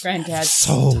 Granddad.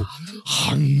 So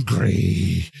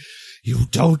hungry. You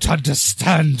don't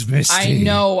understand, Misty. I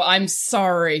know, I'm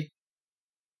sorry.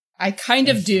 I kind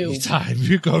of do. Every time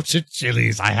you go to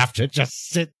Chili's, I have to just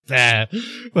sit there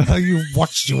while you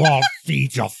watch you all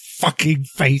feed your fucking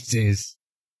faces.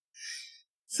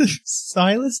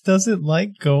 Silas doesn't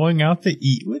like going out to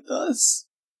eat with us?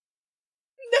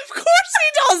 Of course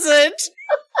he doesn't!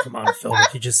 Come on,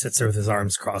 Philip. He just sits there with his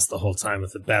arms crossed the whole time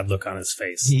with a bad look on his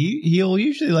face. He'll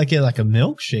usually get like a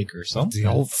milkshake or something. The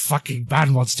old fucking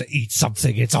man wants to eat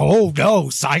something. It's, oh no,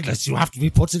 Silas, you have to be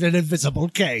put in an invisible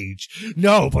cage.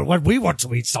 No, but when we want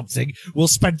to eat something, we'll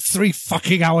spend 3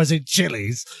 fucking hours in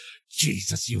Chili's.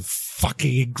 Jesus, you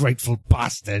fucking ingrateful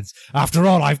bastards. After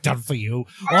all I've done for you,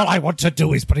 all I want to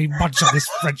do is put a munch on this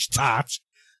French tart.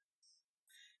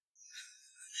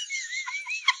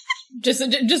 Just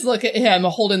look at him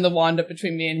holding the wand up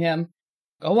between me and him.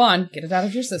 Go on, get it out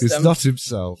of your system. It's not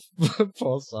himself.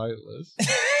 Poor Silas.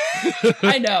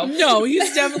 I know. No,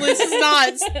 he's definitely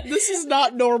this is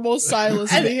not normal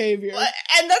Silas behavior.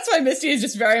 And that's why Misty is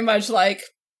just very much like,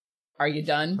 are you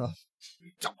done?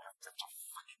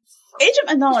 Agent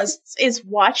Manon is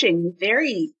watching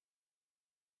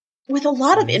with a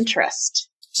lot of interest.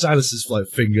 Silas's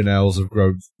fingernails have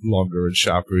grown longer and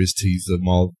sharper. His teeth are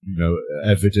more,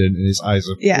 evident, and his eyes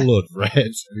are blood red.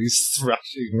 And he's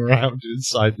thrashing around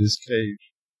inside this cage.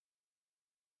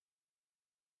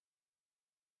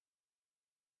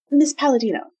 Miss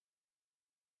Palladino.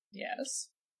 Yes.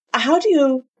 How do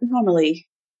you normally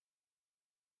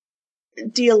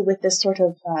deal with this sort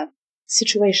of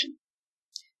situation?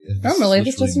 Yeah, Normally,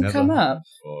 this doesn't come up.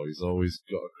 Oh, he's always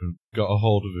got a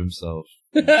hold of himself.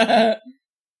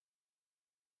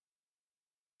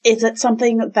 Is it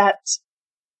something that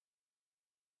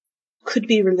could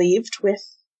be relieved with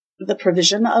the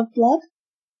provision of blood?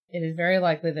 It is very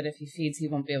likely that if he feeds, he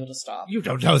won't be able to stop. You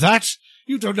don't know that.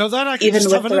 You don't know that. I can Even just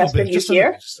with have a the little respite bit. you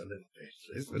hear? Just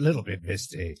a little bit,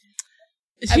 Misty.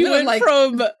 He went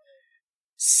from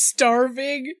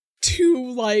starving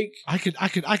to I can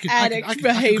addict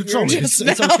behavior control it. just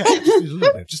It's now.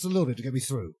 okay. Just a little bit to get me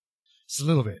through. Just a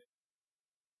little bit.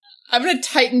 I'm going to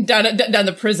tighten down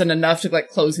the prison enough to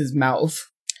close his mouth.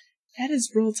 That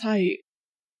is real tight.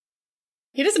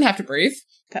 He doesn't have to breathe.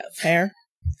 Fair.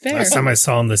 Last time I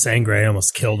saw him this angry, I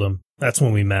almost killed him. That's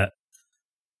when we met.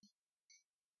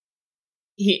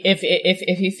 If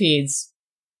he feeds,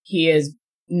 he is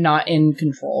not in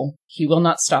control. He will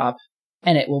not stop,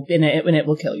 and it will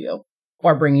kill you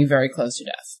or bring you very close to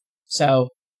death. So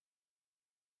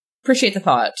appreciate the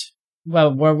thought.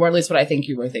 Well, or at least what I think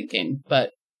you were thinking,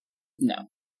 but no.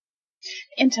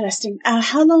 Interesting.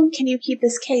 How long can you keep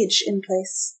this cage in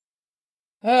place?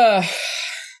 A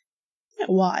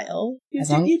while.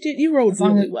 You rolled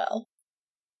really well.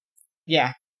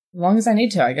 Yeah. As long as I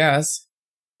need to, I guess.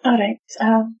 All right.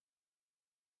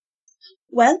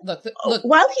 Well, look.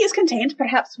 While he is contained,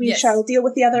 perhaps we shall deal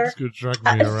with the other. He's going to drag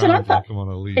me around Samantha. like I'm on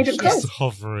a leash. Agent Just Crow.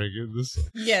 hovering in this.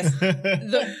 Yes.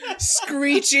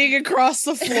 Screeching across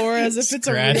the floor as if it's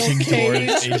a real Scratching cage.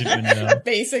 towards Agent Minot.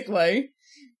 Basically.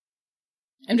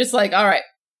 I'm just like, all right,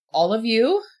 all of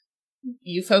you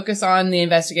focus on the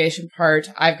investigation part.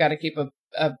 I've got to keep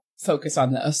a focus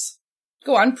on this.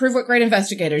 Go on, prove what great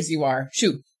investigators you are.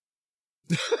 Shoot.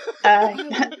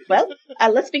 Well,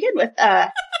 let's begin with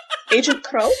Agent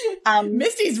Crow.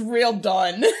 Misty's real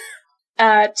done.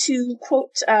 To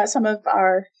quote some of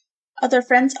our other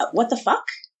friends, what the fuck?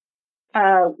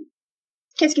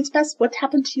 Qu'est-ce qui se passe? What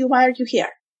happened to you? Why are you here?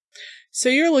 So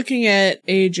you're looking at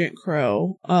Agent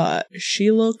Crow.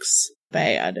 She looks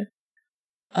bad.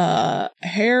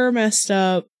 Hair messed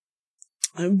up.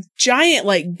 A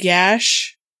giant,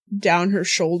 gash down her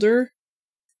shoulder.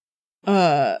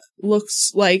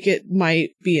 Looks like it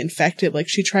might be infected.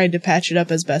 She tried to patch it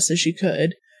up as best as she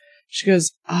could. She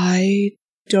goes, I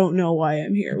don't know why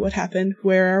I'm here. What happened?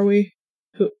 Where are we?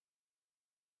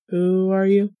 Who are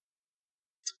you?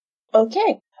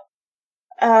 Okay.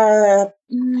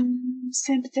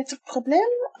 C'est peut-être un problème.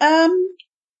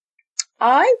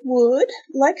 I would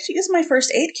like to use my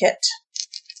first aid kit.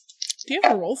 Do you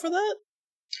have to roll for that?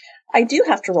 I do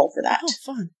have to roll for that. Oh,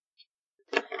 fun.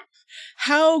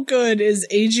 How good is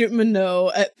Agent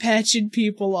Minot at patching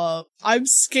people up? I'm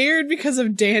scared because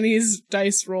of Danny's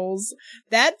dice rolls.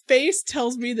 That face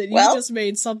tells me that you just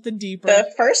made something deeper.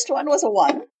 The first one was a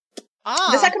 1.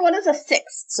 The second one is a 6.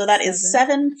 So that is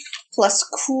 7 plus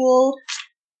cool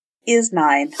is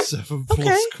 9. 7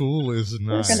 plus cool is 9.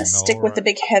 We're going to stick with the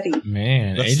big heavy.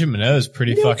 Man, Agent Minot is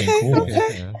pretty fucking cool.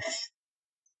 Okay. Yeah.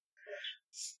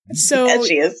 So Yes,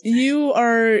 she is.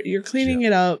 you're cleaning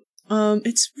it up.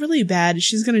 It's really bad.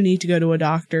 She's gonna need to go to a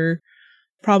doctor,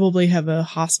 probably have a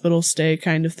hospital stay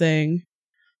kind of thing.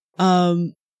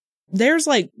 There's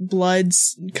like blood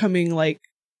coming like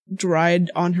dried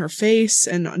on her face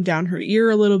and down her ear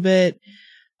a little bit.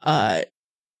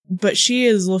 But she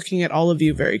is looking at all of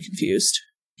you very confused.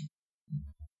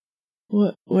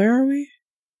 Where are we?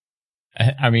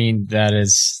 I mean,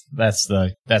 that's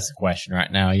the question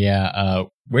right now. Yeah.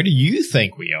 Where do you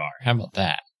think we are? How about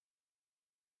that?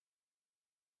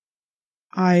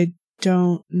 I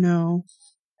don't know.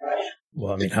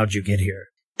 Well, I mean, how'd you get here?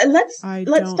 Let's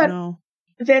don't start know.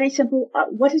 very simple.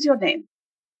 What is your name?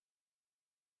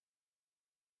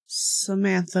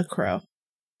 Samantha Crow.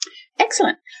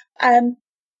 Excellent.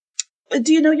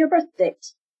 Do you know your birth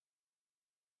date?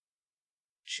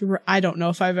 I don't know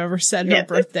if I've ever said her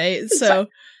birthday, so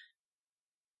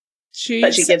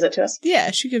but she gives it to us.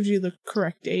 Yeah, she gives you the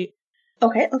correct date.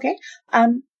 Okay.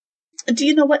 Do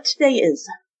you know what today is?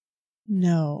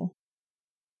 No.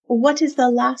 What is the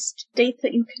last date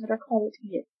that you can recall to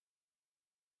you?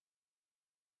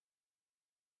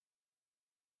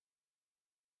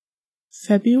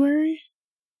 February?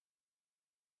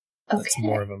 Okay. That's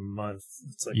more of a month.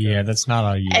 It's like that's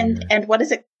not a year. And what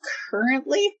is it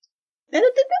currently?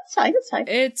 That's fine. That's fine.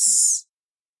 It's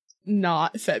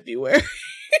not February.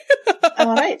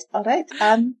 All right.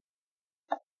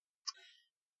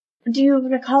 Do you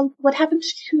recall what happened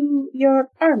to your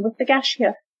arm with the gash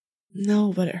here?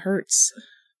 No, but it hurts.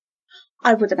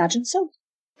 I would imagine so.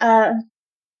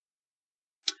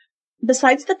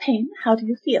 Besides the pain, how do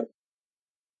you feel?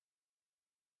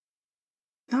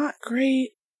 Not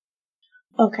great.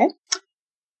 Okay.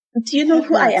 Do you know It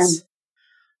who I am? hurts.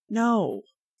 No.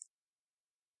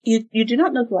 You do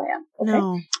not know who I am. Okay.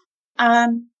 No.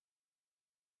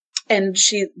 And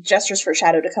she gestures for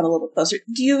Shadow to come a little closer.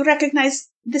 Do you recognize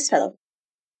this fellow?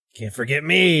 Can't forget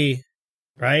me,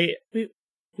 right?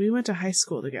 We went to high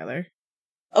school together.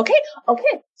 Okay.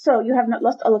 So you have not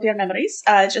lost all of your memories,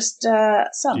 just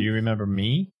some. Do you remember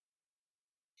me?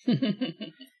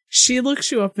 She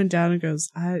looks you up and down and goes,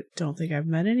 I don't think I've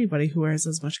met anybody who wears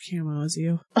as much camo as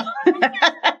you.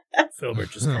 Filbert,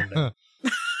 just calm down.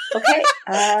 Okay.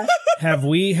 Have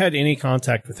we had any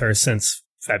contact with her since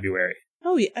February?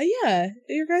 Oh, yeah.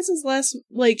 Your guys' last...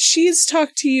 Like, she's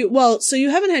talked to you... Well, so you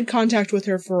haven't had contact with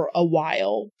her for a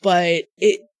while, but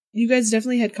you guys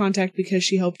definitely had contact because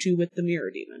she helped you with the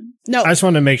Mirror Demon. No. I just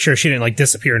wanted to make sure she didn't, like,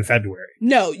 disappear in February.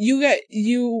 No, you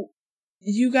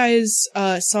guys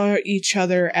saw each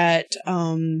other at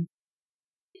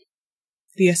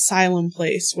the asylum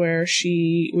place where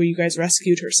you guys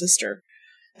rescued her sister.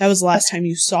 That was the last time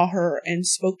you saw her and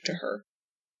spoke to her.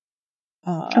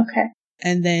 Okay.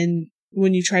 And then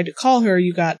when you tried to call her,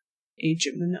 you got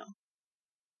Agent Minot.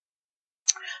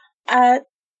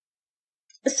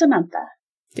 Samantha.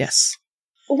 Yes.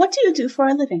 What do you do for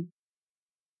a living?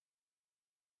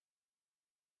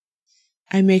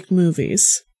 I make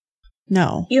movies.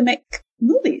 No. You make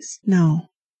movies. No.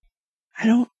 I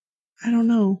don't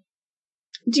know.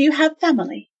 Do you have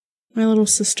family? My little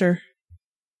sister.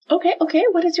 Okay.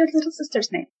 What is your little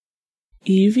sister's name?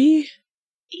 Evie?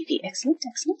 Evie. Excellent.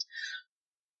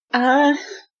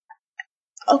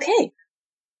 Okay.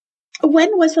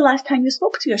 When was the last time you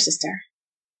spoke to your sister?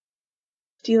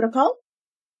 Do you recall?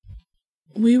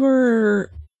 We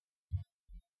were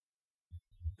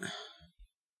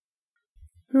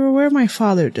where my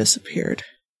father disappeared.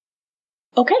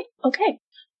 Okay.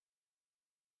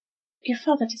 Your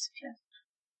father disappeared.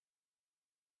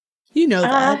 You know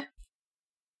that.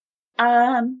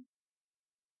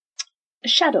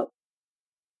 Shadow.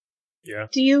 Yeah.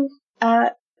 Do you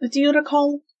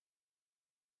recall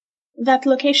that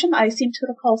location? I seem to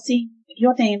recall seeing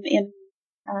your name in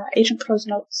Agent Crow's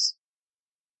notes.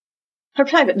 Her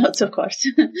private notes, of course.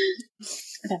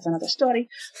 That's another story.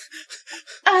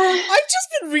 I've just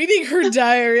been reading her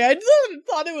diary. I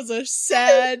thought it was a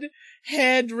sad,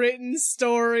 handwritten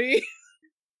story.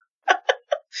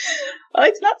 Oh,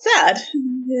 it's not sad.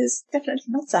 It's definitely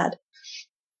not sad.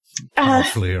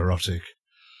 Powerfully erotic.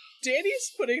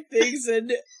 Danny's putting things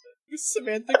in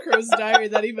Samantha Crow's diary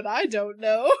that even I don't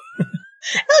know.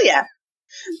 Hell yeah.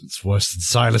 It's worse than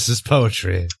Silas's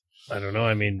poetry. I don't know.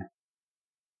 I mean,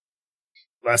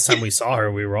 last time we saw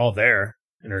her, we were all there.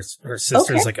 And her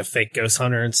sister's like a fake ghost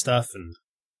hunter and stuff. And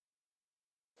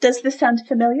does this sound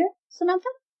familiar, Samantha?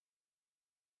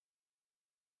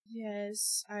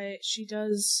 Yes, she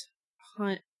does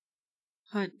hunt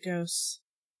ghosts.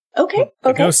 Okay.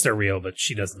 The ghosts are real, but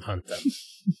she doesn't hunt them.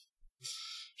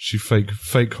 She fake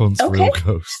hunts real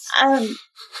ghosts.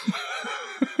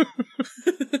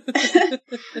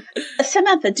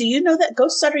 Samantha, do you know that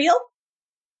ghosts are real?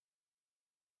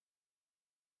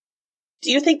 Do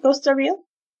you think ghosts are real?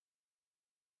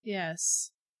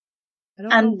 Yes.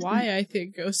 I don't know why I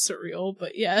think ghosts are real,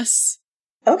 but yes.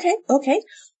 Okay.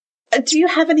 Do you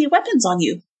have any weapons on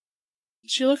you?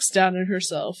 She looks down at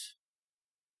herself.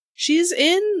 She's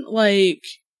in, like,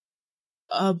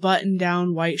 a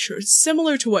button-down white shirt,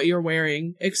 similar to what you're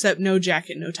wearing, except no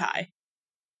jacket, no tie.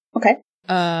 Okay.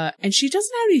 And she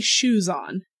doesn't have any shoes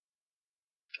on.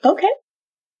 Okay.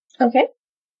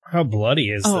 How bloody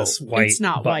is this white it's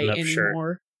not white button-up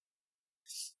anymore. shirt?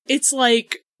 It's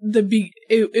like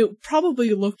it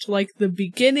probably looked like the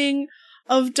beginning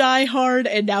of Die Hard,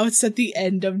 and now it's at the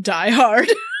end of Die Hard.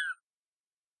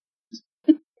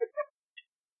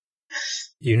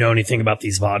 You know anything about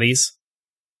these bodies?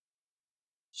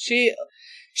 She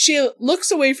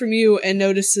looks away from you and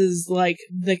notices, like,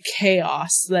 the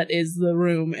chaos that is the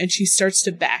room, and she starts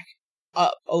to back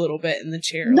up a little bit in the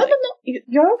chair. No.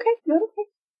 You're okay.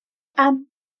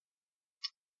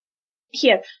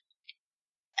 Here.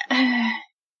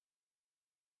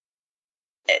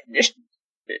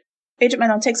 Agent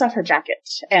Manon takes off her jacket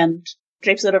and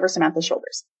drapes it over Samantha's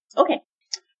shoulders. Okay.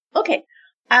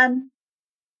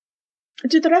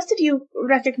 Do the rest of you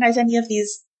recognize any of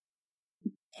these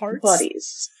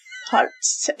Parts?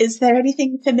 Parts. Is there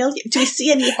anything familiar? Do we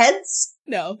see any heads?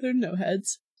 No, there are no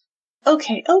heads.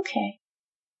 Okay.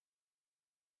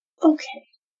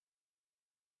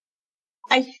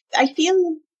 I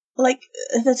feel like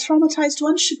the traumatized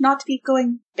one should not be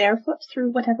going barefoot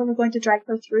through whatever we're going to drag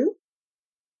her through.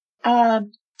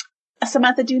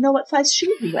 Samantha, do you know what size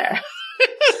shoe we wear?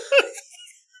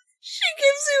 She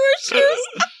gives you her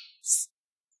shoes.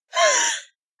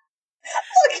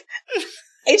 Look,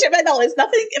 Agent Manon is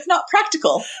nothing if not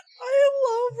practical. I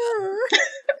love her.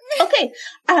 Okay,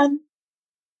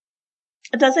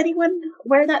 does anyone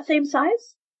wear that same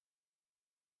size?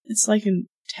 It's like a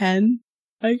 10,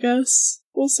 I guess.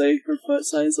 We'll say her foot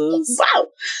size is.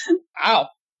 Wow.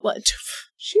 What?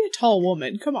 She a tall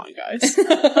woman. Come on, guys.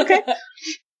 Okay.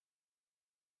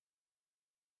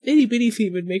 Itty bitty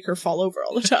feet would make her fall over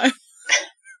all the time.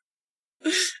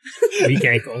 Weak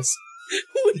ankles.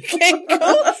 Weak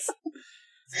ankles.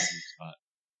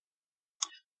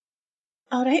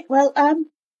 All right. Well,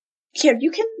 here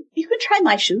you can try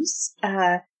my shoes.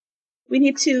 We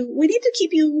need to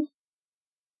keep you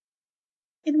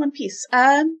in one piece.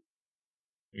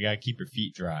 We gotta keep your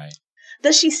feet dry.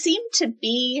 Does she seem to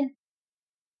be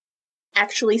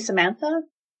actually Samantha?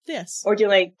 Yes. Or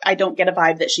I don't get a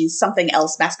vibe that she's something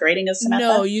else masquerading as Samantha?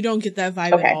 No, you don't get that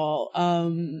vibe at all.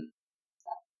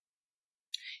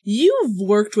 You've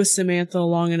worked with Samantha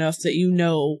long enough that you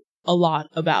know a lot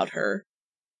about her.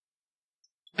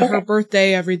 Okay. Her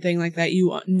birthday, everything like that.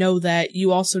 You know that.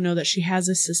 You also know that she has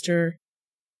a sister.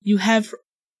 You have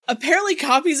apparently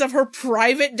copies of her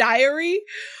private diary.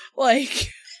 Like,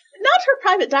 not her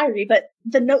private diary, but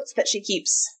the notes that she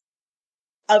keeps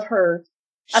of her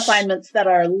assignments that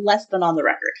are less than on the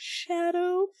record.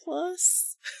 Shadow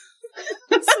plus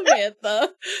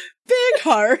Samantha. Big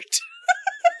heart.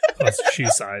 Plus shoe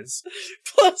size.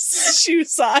 Plus shoe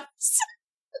size.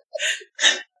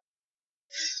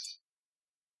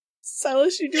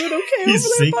 Silas, you doing okay He's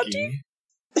over there, sinking.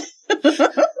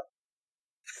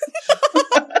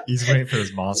 He's waiting for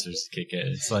his monsters to kick in.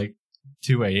 It's like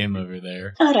 2 a.m. over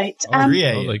there. All right. 3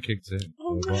 a.m. they kicked in.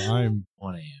 Oh, no. Well, I'm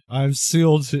 1 a.m. I'm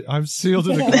sealed in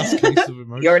a glass case of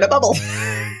emotion. You're in a bubble.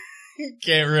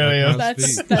 Can't really.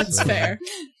 That's fair.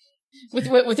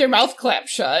 With your mouth clamped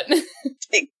shut.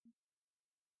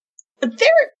 There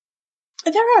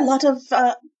are a lot of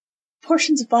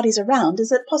portions of bodies around.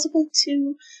 Is it possible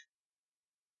to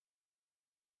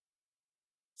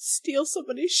Steal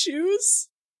somebody's shoes?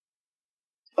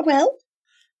 Well,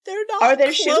 they're not are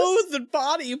there clothed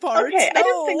body parts. Okay, no. I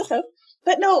don't think so.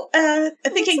 But no,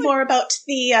 thinking like... more about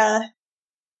the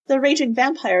raging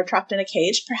vampire trapped in a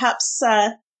cage, perhaps,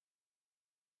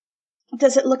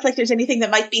 does it look like there's anything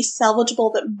that might be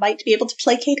salvageable that might be able to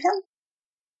placate him?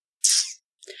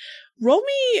 Roll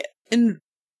me and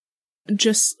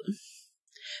just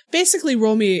basically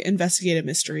roll me investigate a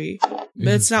mystery, but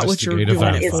it's not what you're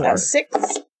doing it Is for. a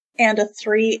 6 and a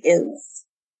 3 is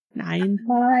 9.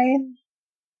 9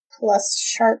 plus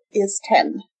sharp is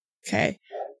 10. Okay.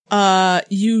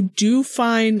 You do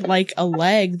find like a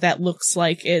leg that looks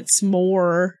like it's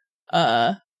more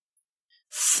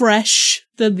fresh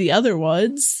than the other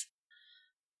ones.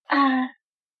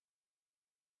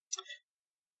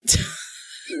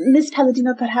 Miss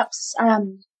Palladino, perhaps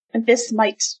this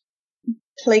might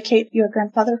placate your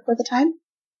grandfather for the time?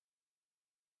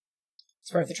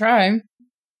 It's worth a try.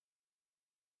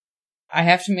 I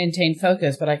have to maintain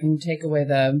focus, but I can take away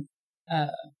the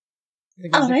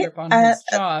grip on his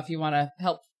jaw if you want to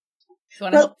help. If you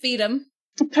want to help feed him.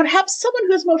 Perhaps someone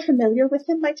who is more familiar with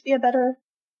him might be a better...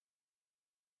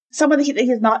 Someone that he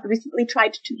has not recently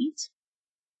tried to eat.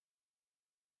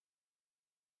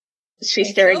 She's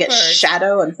staring at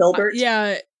Shadow and Filbert.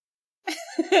 Yeah.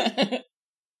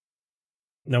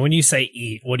 Now, when you say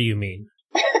eat, what do you mean?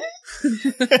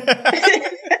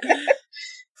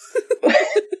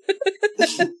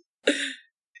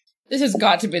 This has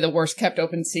got to be the worst kept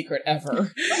open secret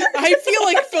ever. I feel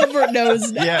like Filbert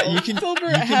knows now. Yeah, you can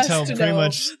has tell to pretty know.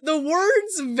 much. The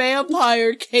words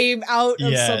vampire came out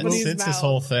of somebody's since mouth. this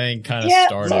whole thing kind of Yeah,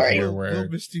 started sorry. here, where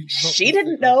She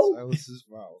didn't know. Alice's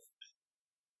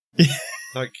mouth.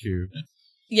 Thank you.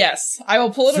 Yes, I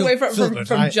will pull it away from Filbert,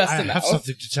 just I enough. have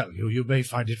something to tell you. You may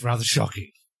find it rather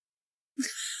shocking.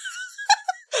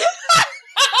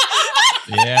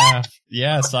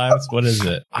 yeah, Silence. What is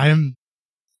it? I'm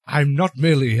not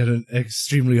merely an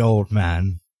extremely old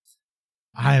man.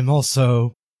 I am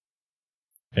also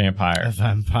Vampire. a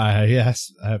vampire.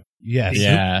 Yes, yes,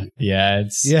 Yeah.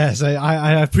 It's yes.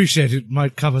 I appreciate it.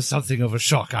 Might come as something of a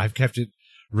shock. I've kept it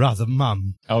rather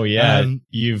mum. Oh yeah,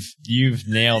 you've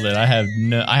nailed it. I had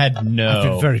no. I've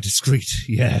been very discreet.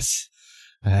 Yes,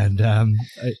 and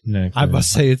I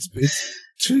must say it's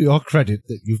to your credit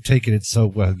that you've taken it so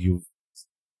well.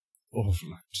 I'm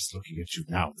just looking at you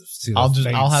now.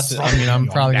 I'll have to. I mean, I'm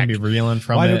probably gonna be reeling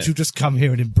from it. Why don't you just come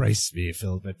here and embrace me,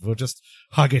 Philbert? We'll just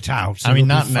hug it out. I mean,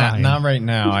 not fine. not right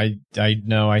now. I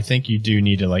know. I think you do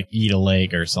need to like eat a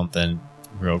leg or something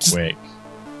real quick.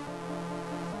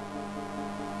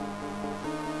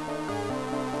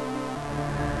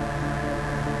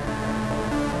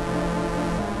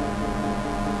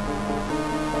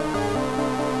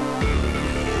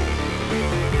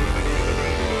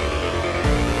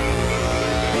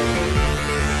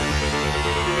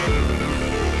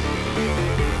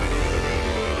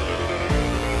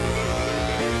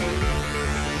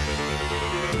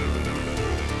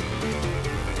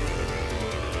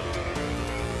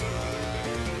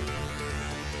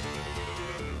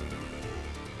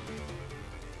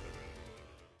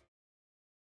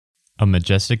 A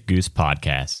Majestic Goose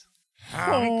podcast.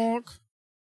 Honk.